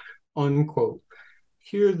governance, unquote.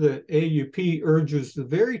 Here, the AUP urges the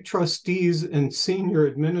very trustees and senior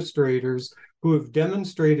administrators who have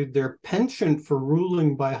demonstrated their penchant for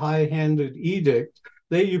ruling by high-handed edict.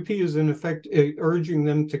 The AUP is in effect urging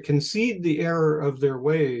them to concede the error of their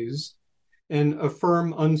ways and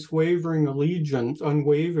affirm unwavering allegiance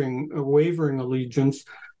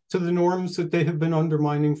to the norms that they have been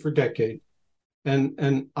undermining for decades.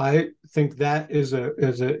 And I think that is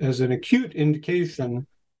an acute indication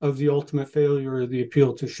of the ultimate failure of the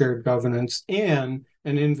appeal to shared governance and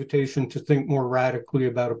an invitation to think more radically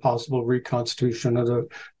about a possible reconstitution of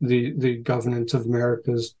the governance of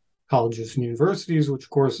America's colleges and universities, which, of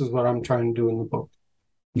course, is what I'm trying to do in the book.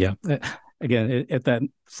 Yeah. Again, at that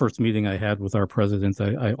first meeting I had with our president,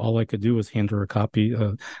 all I could do was hand her a copy,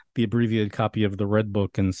 the abbreviated copy of the Red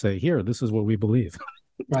Book, and say, "Here, this is what we believe."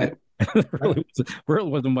 Right. really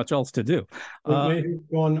wasn't much else to do. It may have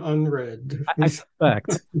gone unread. I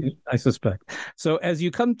suspect. So as you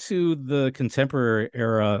come to the contemporary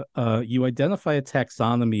era, you identify a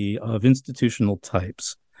taxonomy of institutional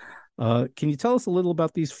types. Can you tell us a little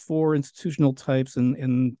about these 4 institutional types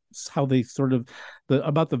and how they sort of,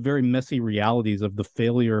 about the very messy realities of the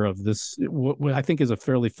failure of this, what I think is a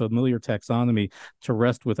fairly familiar taxonomy, to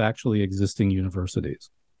rest with actually existing universities?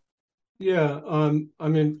 Yeah, I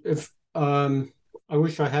mean, if I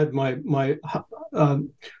wish I had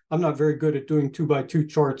I'm not very good at doing 2x2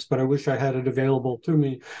 charts, but I wish I had it available to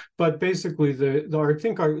me. But basically,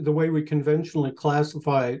 the way we conventionally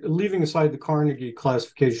classify, leaving aside the Carnegie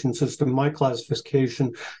classification system, my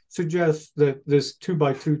classification suggests that this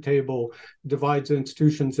 2x2 table divides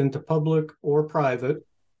institutions into public or private,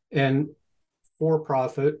 and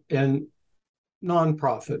for-profit and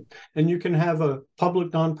nonprofit. And you can have a public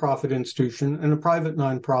nonprofit institution and a private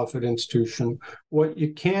nonprofit institution. What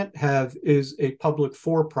you can't have is a public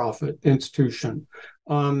for-profit institution.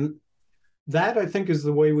 that, I think, is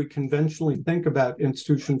the way we conventionally think about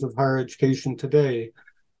institutions of higher education today.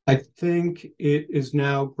 I think it is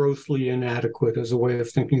now grossly inadequate as a way of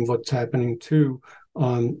thinking of what's happening to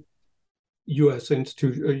U.S.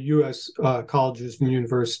 colleges and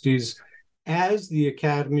universities as the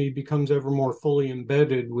academy becomes ever more fully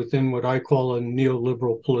embedded within what I call a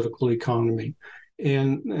neoliberal political economy.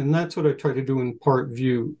 And that's what I try to do in part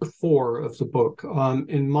 4 of the book.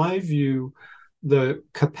 In my view, the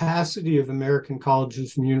capacity of American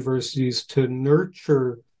colleges and universities to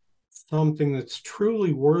nurture something that's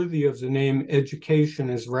truly worthy of the name education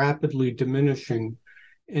is rapidly diminishing.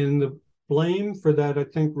 And the blame for that, I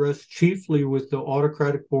think, rests chiefly with the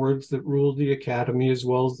autocratic boards that rule the academy, as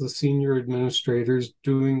well as the senior administrators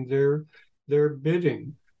doing their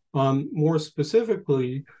bidding. More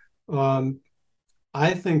specifically,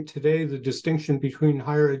 I think today the distinction between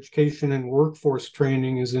higher education and workforce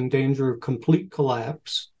training is in danger of complete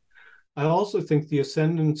collapse. I also think the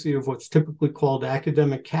ascendancy of what's typically called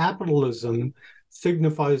academic capitalism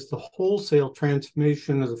signifies the wholesale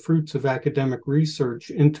transformation of the fruits of academic research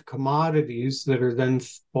into commodities that are then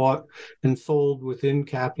bought and sold within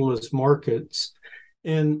capitalist markets.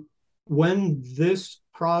 And when this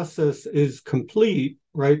process is complete,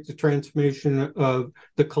 right, the transformation of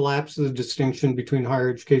the collapse of the distinction between higher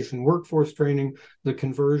education and workforce training, the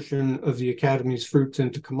conversion of the academy's fruits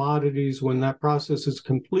into commodities, when that process is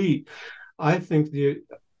complete, I think the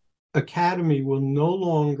academy will no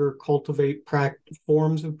longer cultivate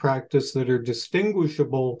forms of practice that are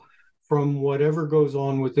distinguishable from whatever goes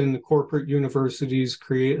on within the corporate universities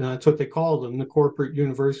and that's what they call them, the corporate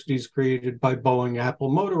universities created by Boeing,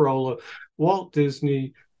 Apple, Motorola, Walt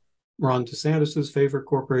Disney, Ron DeSantis's favorite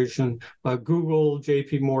corporation, Google,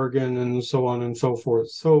 JP Morgan, and so on and so forth.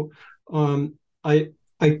 So I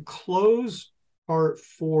close part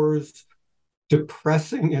 4's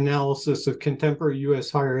depressing analysis of contemporary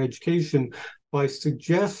U.S. higher education by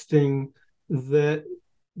suggesting that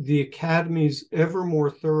the academy's ever more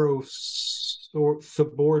thorough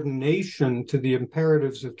subordination to the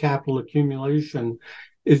imperatives of capital accumulation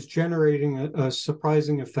is generating a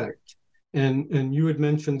surprising effect. And you had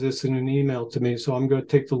mentioned this in an email to me, so I'm going to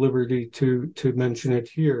take the liberty to mention it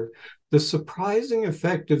here. The surprising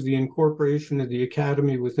effect of the incorporation of the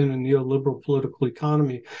academy within a neoliberal political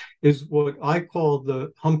economy is what I call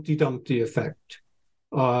the Humpty Dumpty effect.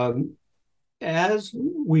 As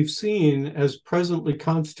we've seen, as presently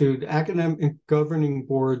constituted, academic governing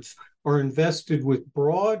boards are invested with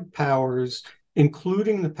broad powers,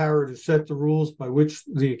 including the power to set the rules by which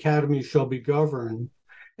the academy shall be governed.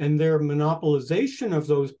 And their monopolization of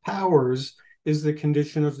those powers is the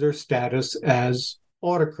condition of their status as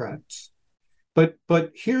autocrats. But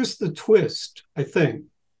here's the twist, I think.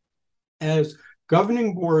 As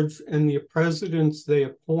governing boards and the presidents they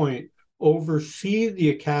appoint oversee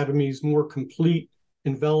the academy's more complete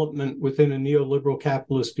envelopment within a neoliberal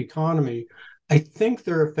capitalist economy, I think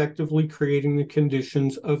they're effectively creating the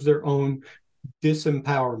conditions of their own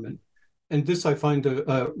disempowerment. And this I find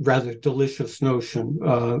a rather delicious notion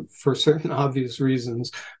for certain obvious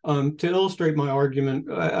reasons. To illustrate my argument,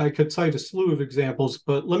 I could cite a slew of examples,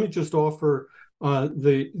 but let me just offer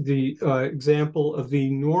the example of the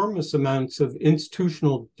enormous amounts of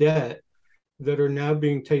institutional debt that are now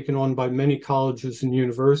being taken on by many colleges and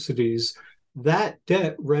universities. That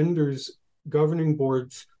debt renders governing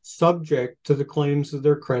boards subject to the claims of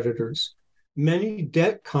their creditors. Many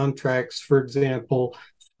debt contracts, for example,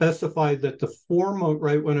 specify that the foremost,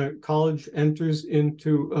 right, when a college enters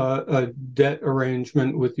into a debt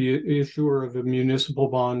arrangement with the issuer of a municipal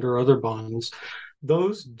bond or other bonds,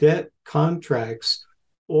 those debt contracts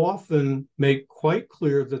often make quite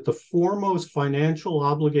clear that the foremost financial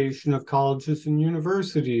obligation of colleges and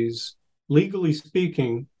universities, legally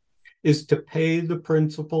speaking, is to pay the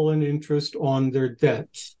principal and interest on their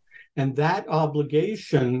debts. And that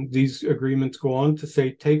obligation, these agreements go on to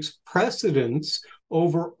say, takes precedence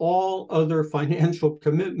over all other financial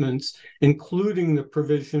commitments, including the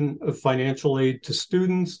provision of financial aid to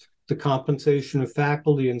students, the compensation of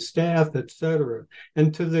faculty and staff, et cetera.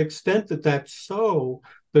 And to the extent that that's so,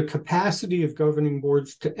 the capacity of governing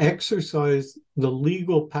boards to exercise the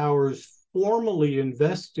legal powers formally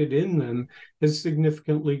invested in them is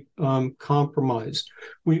significantly compromised.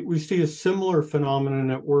 We see a similar phenomenon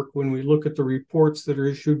at work when we look at the reports that are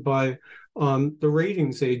issued by the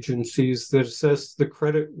ratings agencies that assess the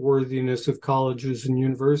credit worthiness of colleges and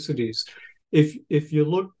universities. If you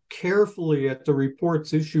look carefully at the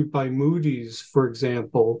reports issued by Moody's, for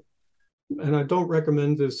example, and I don't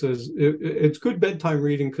recommend this it's good bedtime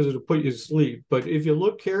reading because it'll put you to sleep, but if you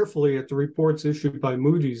look carefully at the reports issued by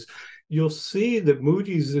Moody's, you'll see that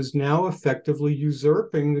Moody's is now effectively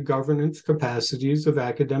usurping the governance capacities of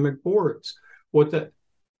academic boards. What the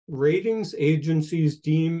ratings agencies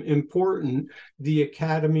deem important, the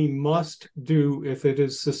academy must do if it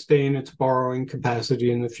is sustain its borrowing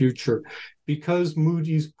capacity in the future. Because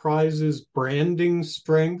Moody's prizes branding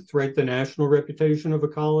strength, right, the national reputation of a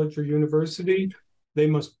college or university, they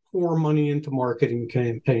must pour money into marketing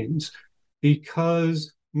campaigns.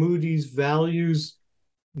 Because Moody's values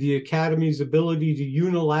the academy's ability to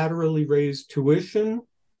unilaterally raise tuition,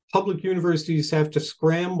 public universities have to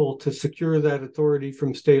scramble to secure that authority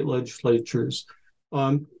from state legislatures.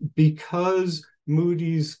 Because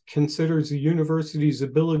Moody's considers the university's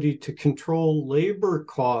ability to control labor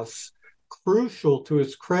costs crucial to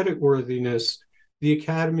its creditworthiness, the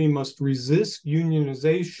academy must resist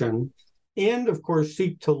unionization and, of course,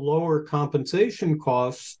 seek to lower compensation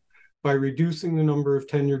costs by reducing the number of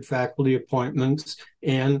tenured faculty appointments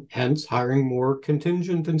and hence hiring more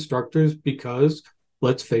contingent instructors because,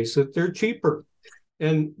 let's face it, they're cheaper.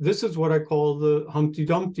 And this is what I call the Humpty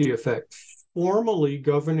Dumpty effect. Formally,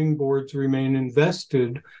 governing boards remain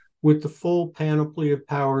invested with the full panoply of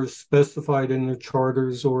powers specified in the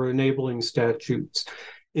charters or enabling statutes.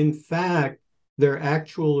 In fact, their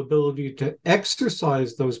actual ability to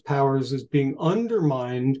exercise those powers is being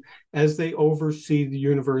undermined as they oversee the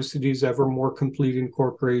university's ever more complete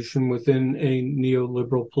incorporation within a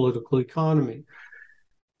neoliberal political economy.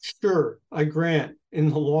 Sure, I grant, in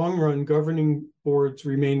the long run, governing boards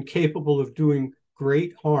remain capable of doing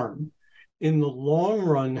great harm. In the long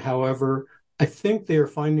run, however, I think they are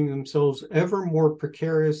finding themselves ever more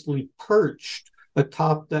precariously perched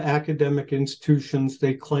atop the academic institutions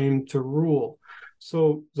they claim to rule.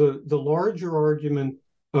 So the larger argument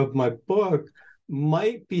of my book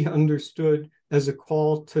might be understood as a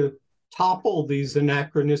call to topple these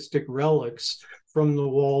anachronistic relics from the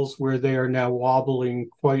walls where they are now wobbling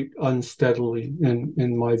quite unsteadily,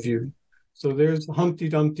 in my view. So there's Humpty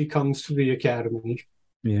Dumpty comes to the academy.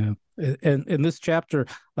 Yeah. And in this chapter,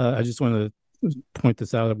 I just want to point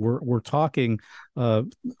this out. We're talking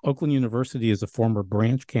Oakland University is a former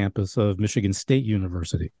branch campus of Michigan State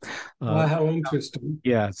University. Wow, how interesting.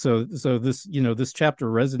 Yeah, so this this chapter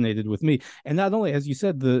resonated with me, and not only, as you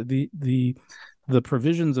said, the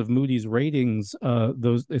provisions of Moody's ratings,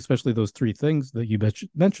 those, especially those three things that you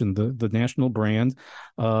mentioned, the national brand,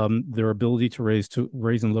 their ability to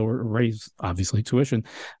raise obviously tuition,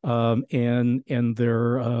 and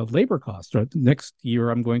their labor costs. Right? Next year,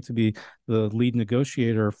 I'm going to be the lead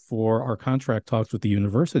negotiator for our contract talks with the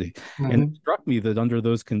university, and it struck me that under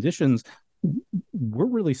those conditions, we're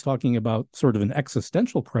really talking about sort of an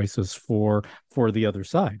existential crisis for the other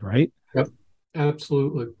side, right? Yep,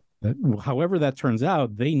 absolutely. However that turns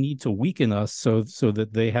out, they need to weaken us so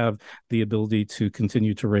that they have the ability to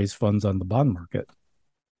continue to raise funds on the bond market.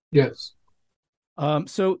 Yes.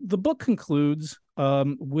 So the book concludes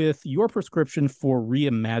with your prescription for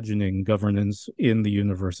reimagining governance in the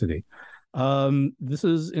university. This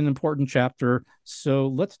is an important chapter, so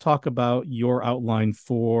let's talk about your outline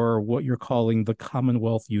for what you're calling the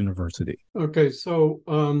Commonwealth University. Okay, so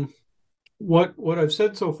what I've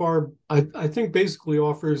said so far, I think basically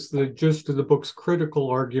offers the gist of the book's critical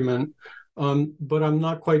argument, but I'm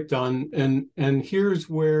not quite done. And here's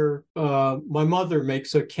where my mother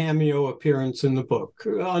makes a cameo appearance in the book,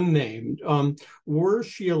 unnamed. Were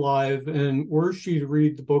she alive and were she to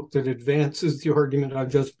read the book that advances the argument I've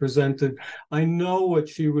just presented, I know what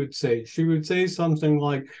she would say. She would say something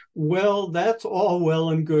like, well, that's all well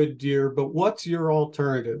and good, dear, but what's your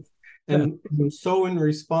alternative? And so in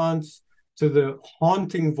response to the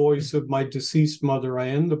haunting voice of my deceased mother, I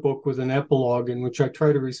end the book with an epilogue in which I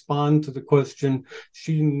try to respond to the question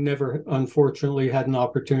she never, unfortunately, had an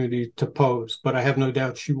opportunity to pose, but I have no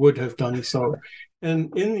doubt she would have done so.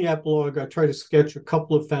 And in the epilogue, I try to sketch a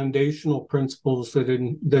couple of foundational principles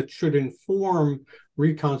that should inform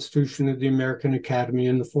reconstitution of the American Academy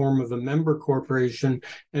in the form of a member corporation.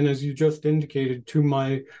 And as you just indicated, to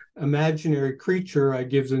my imaginary creature, I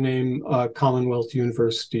give the name Commonwealth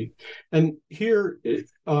University. And here,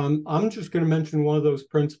 I'm just going to mention one of those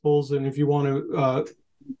principles. And if you want to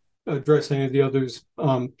address any of the others,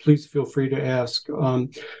 please feel free to ask.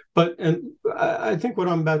 But I think what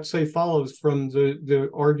I'm about to say follows from the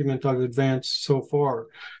argument I've advanced so far.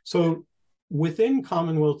 So within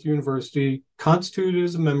Commonwealth University, constituted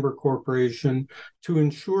as a member corporation, to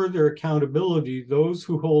ensure their accountability, those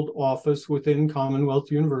who hold office within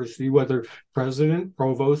Commonwealth University, whether president,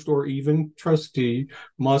 provost, or even trustee,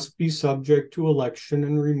 must be subject to election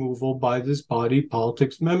and removal by this body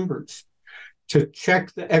politics members. To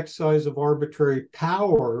check the exercise of arbitrary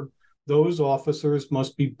power, those officers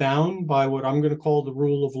must be bound by what I'm going to call the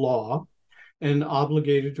rule of law and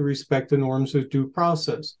obligated to respect the norms of due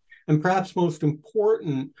process. And perhaps most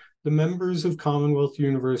important, the members of Commonwealth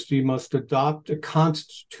University must adopt a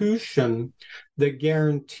constitution that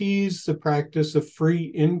guarantees the practice of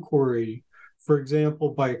free inquiry, for example,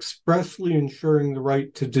 by expressly ensuring the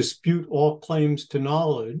right to dispute all claims to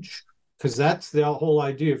knowledge, because that's the whole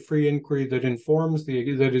idea of free inquiry that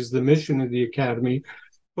is the mission of the Academy,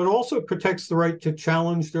 but also protects the right to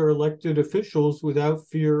challenge their elected officials without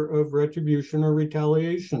fear of retribution or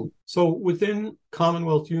retaliation. So within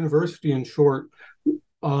Commonwealth University, in short,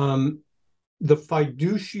 the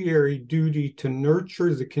fiduciary duty to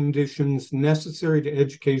nurture the conditions necessary to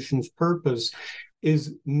education's purpose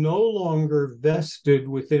is no longer vested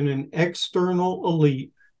within an external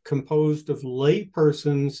elite composed of lay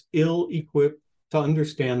persons ill-equipped to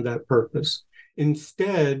understand that purpose.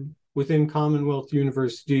 Instead, within Commonwealth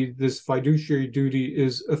University, this fiduciary duty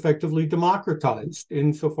is effectively democratized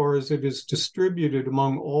insofar as it is distributed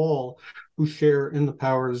among all who share in the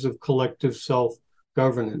powers of collective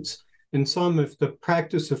self-governance. In sum, if the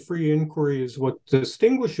practice of free inquiry is what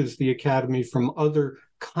distinguishes the Academy from other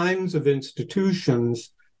kinds of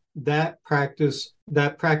institutions, that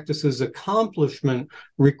practice's accomplishment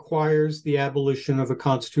requires the abolition of a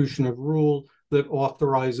constitution of rule that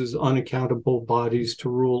authorizes unaccountable bodies to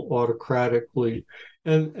rule autocratically.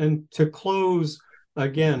 And to close,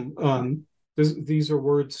 again, these are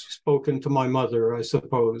words spoken to my mother, I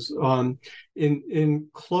suppose. In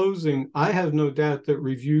closing, I have no doubt that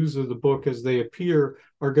reviews of the book as they appear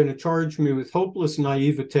are going to charge me with hopeless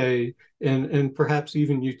naivete and perhaps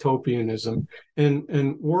even utopianism.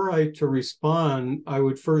 And were I to respond, I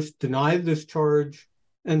would first deny this charge,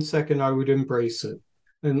 and second, I would embrace it.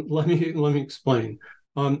 And let me explain.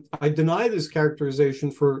 I deny this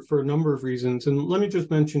characterization for a number of reasons, and let me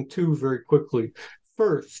just mention two very quickly.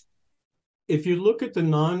 First, if you look at the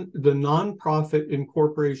nonprofit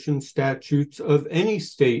incorporation statutes of any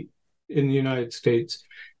state in the United States,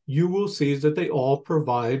 you will see that they all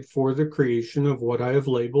provide for the creation of what I have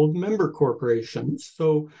labeled member corporations.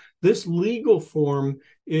 So this legal form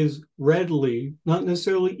is readily, not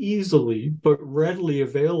necessarily easily, but readily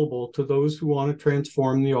available to those who want to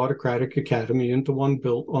transform the Autocratic Academy into one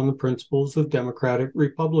built on the principles of democratic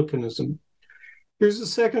republicanism. Here's the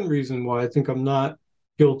second reason why I think I'm not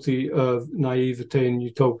guilty of naivete and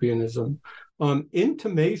utopianism.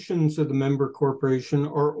 Intimations of the member corporation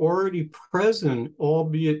are already present,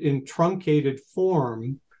 albeit in truncated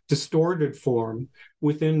form, distorted form,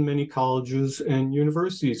 within many colleges and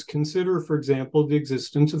universities. Consider, for example, the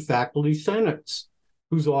existence of faculty senates,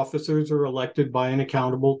 whose officers are elected by and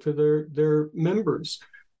accountable to their members.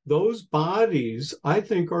 Those bodies, I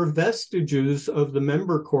think, are vestiges of the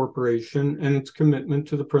member corporation and its commitment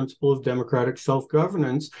to the principle of democratic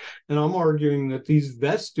self-governance. And I'm arguing that these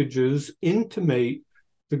vestiges intimate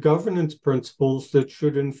the governance principles that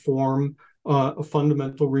should inform a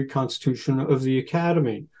fundamental reconstitution of the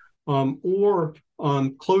Academy. Or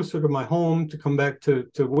closer to my home, to come back to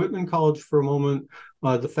Whitman College for a moment,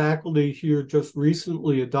 the faculty here just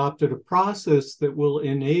recently adopted a process that will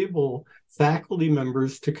enable faculty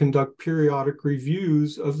members to conduct periodic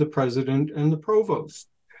reviews of the president and the provost.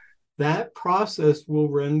 That process will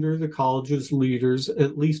render the college's leaders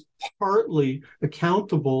at least partly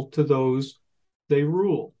accountable to those they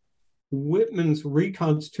rule. Whitman's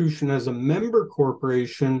reconstitution as a member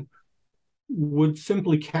corporation would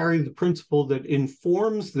simply carry the principle that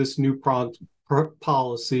informs this new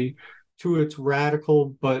policy to its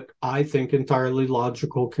radical, but I think entirely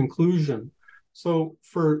logical conclusion. So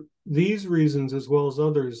for these reasons, as well as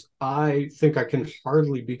others, I think I can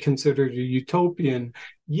hardly be considered a utopian.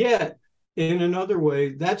 Yet, in another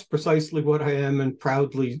way, that's precisely what I am, and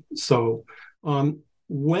proudly so.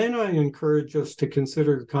 When I encourage us to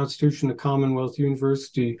consider the Constitution of Commonwealth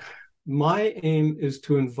University, my aim is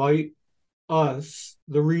to invite us,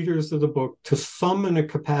 the readers of the book, to summon a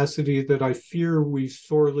capacity that I fear we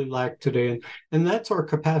sorely lack today. And that's our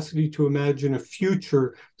capacity to imagine a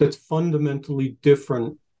future that's fundamentally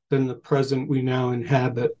different than the present we now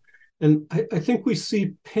inhabit. And I think we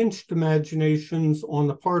see pinched imaginations on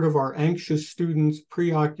the part of our anxious students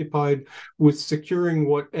preoccupied with securing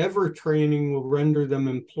whatever training will render them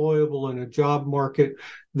employable in a job market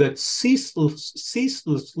that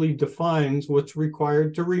ceaselessly defines what's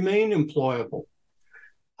required to remain employable.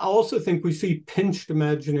 I also think we see pinched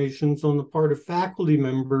imaginations on the part of faculty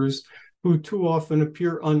members who too often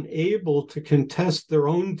appear unable to contest their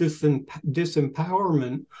own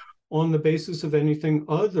disempowerment on the basis of anything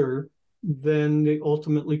other than the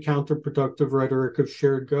ultimately counterproductive rhetoric of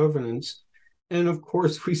shared governance. And of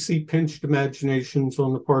course, we see pinched imaginations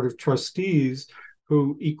on the part of trustees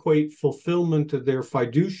who equate fulfillment of their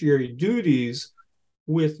fiduciary duties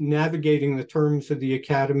with navigating the terms of the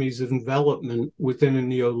academy's envelopment within a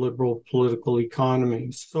neoliberal political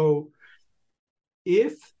economy. So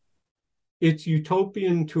if it's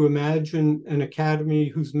utopian to imagine an academy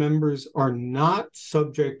whose members are not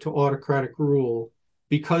subject to autocratic rule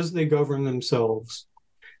because they govern themselves,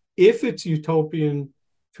 if it's utopian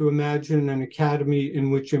to imagine an academy in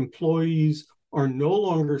which employees are no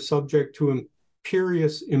longer subject to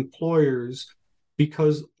imperious employers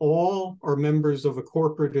because all are members of a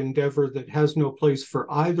corporate endeavor that has no place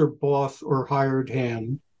for either boss or hired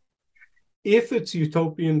hand, if it's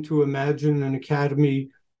utopian to imagine an academy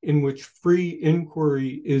in which free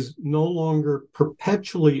inquiry is no longer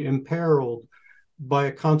perpetually imperiled by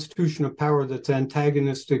a constitution of power that's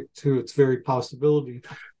antagonistic to its very possibility,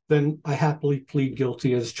 then I happily plead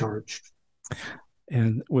guilty as charged.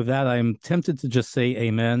 And with that, I'm tempted to just say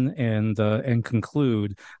amen and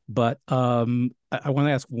conclude. But I want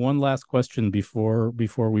to ask one last question before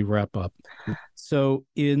we wrap up. So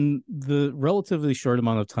in the relatively short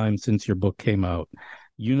amount of time since your book came out,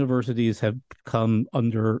 universities have come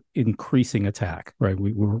under increasing attack, right?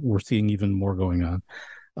 We're seeing even more going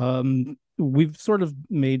on. We've sort of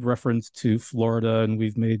made reference to Florida, and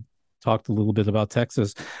we've talked a little bit about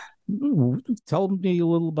Texas. Tell me a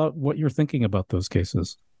little about what you're thinking about those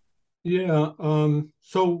cases. Yeah.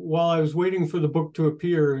 So while I was waiting for the book to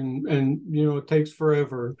appear, and it takes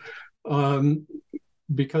forever,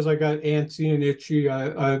 because I got antsy and itchy,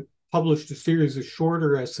 I published a series of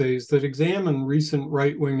shorter essays that examine recent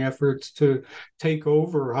right-wing efforts to take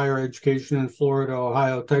over higher education in Florida,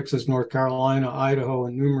 Ohio, Texas, North Carolina, Idaho,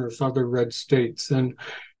 and numerous other red states. And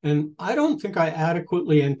I don't think I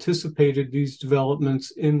adequately anticipated these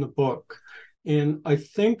developments in the book. And I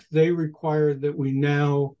think they require that we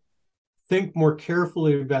now think more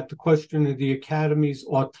carefully about the question of the academy's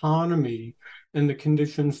autonomy and the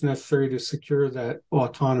conditions necessary to secure that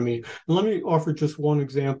autonomy. And let me offer just one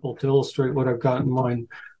example to illustrate what I've got in mind.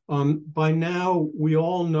 By now, we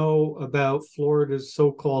all know about Florida's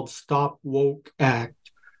so-called Stop Woke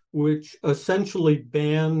Act, which essentially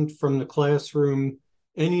banned from the classroom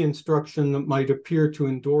any instruction that might appear to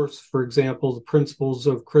endorse, for example, the principles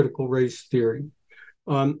of critical race theory.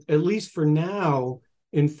 At least for now,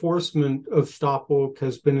 enforcement of Stop Woke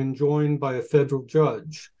has been enjoined by a federal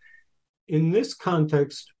judge. In this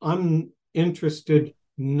context, I'm interested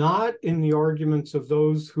not in the arguments of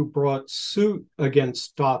those who brought suit against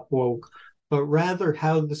Stop Woke, but rather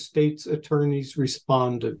how the state's attorneys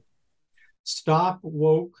responded. Stop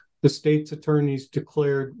Woke, the state's attorneys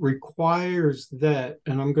declared, requires that,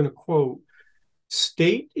 and I'm going to quote,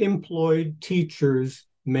 state-employed teachers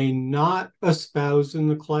may not espouse in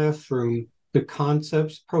the classroom the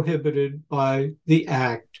concepts prohibited by the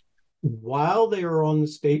act while they are on the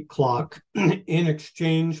state clock in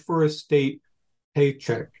exchange for a state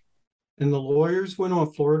paycheck. And the lawyers went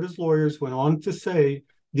on, Florida's lawyers went on to say,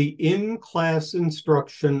 the in-class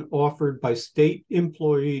instruction offered by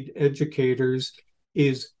state-employed educators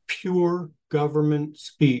is pure government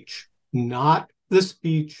speech, not the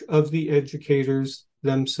speech of the educators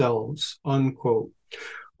themselves, unquote.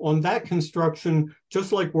 On that construction,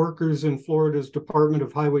 just like workers in Florida's Department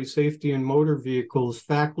of Highway Safety and Motor Vehicles,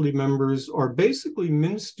 faculty members are basically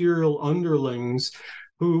ministerial underlings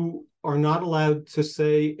who are not allowed to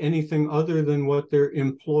say anything other than what their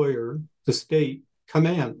employer, the state,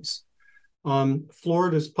 commands.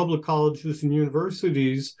 Florida's public colleges and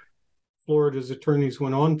universities, Florida's attorneys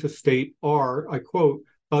went on to state, are, I quote,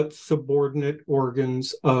 but subordinate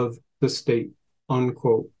organs of the state,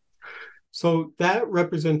 unquote. So that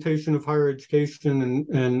representation of higher education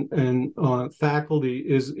and faculty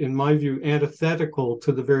is, in my view, antithetical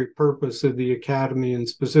to the very purpose of the academy and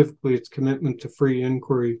specifically its commitment to free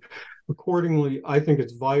inquiry. Accordingly, I think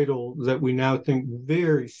it's vital that we now think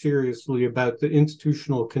very seriously about the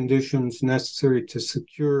institutional conditions necessary to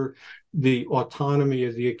secure the autonomy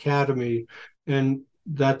of the academy, and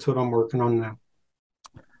that's what I'm working on now.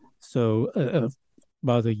 So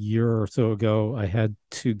about a year or so ago, I had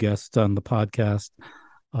two guests on the podcast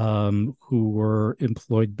who were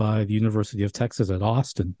employed by the University of Texas at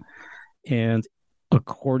Austin. And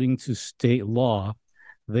according to state law,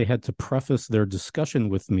 they had to preface their discussion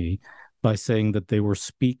with me by saying that they were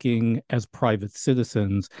speaking as private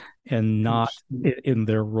citizens and not in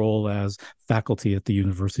their role as faculty at the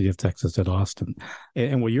University of Texas at Austin.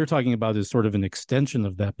 And what you're talking about is sort of an extension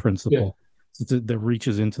of that principle. Yeah. That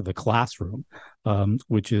reaches into the classroom,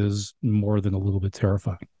 which is more than a little bit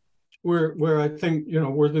terrifying. where I think,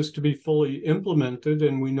 were this to be fully implemented,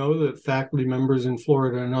 and we know that faculty members in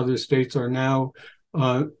Florida and other states are now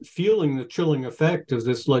feeling the chilling effect of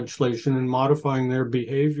this legislation and modifying their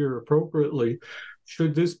behavior appropriately.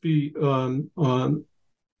 Should this be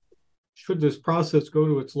should this process go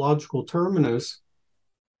to its logical terminus,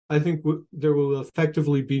 I think there will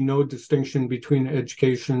effectively be no distinction between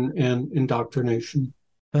education and indoctrination.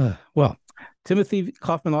 Well, Timothy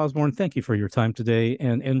Kaufman-Osborn, thank you for your time today,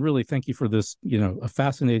 and really thank you for this, a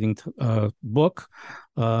fascinating book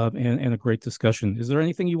and a great discussion. Is there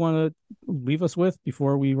anything you want to leave us with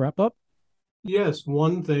before we wrap up? Yes,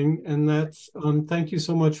 one thing, and that's thank you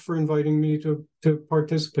so much for inviting me to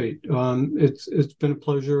participate. It's been a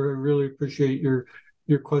pleasure. I really appreciate your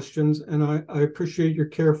questions, and I appreciate your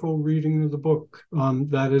careful reading of the book.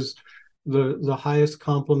 That is the highest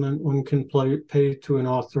compliment one can pay to an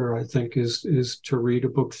author, I think, is to read a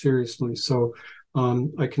book seriously. So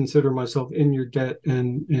I consider myself in your debt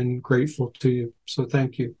and grateful to you. So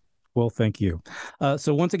thank you. Well, thank you.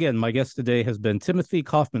 So once again, my guest today has been Timothy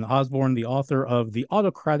Kaufman-Osborn, the author of The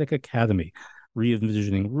Autocratic Academy,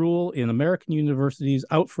 Reenvisioning Rule in American Universities,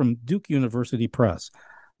 out from Duke University Press.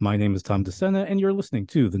 My name is Tom DeSena, and you're listening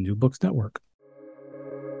to the New Books Network.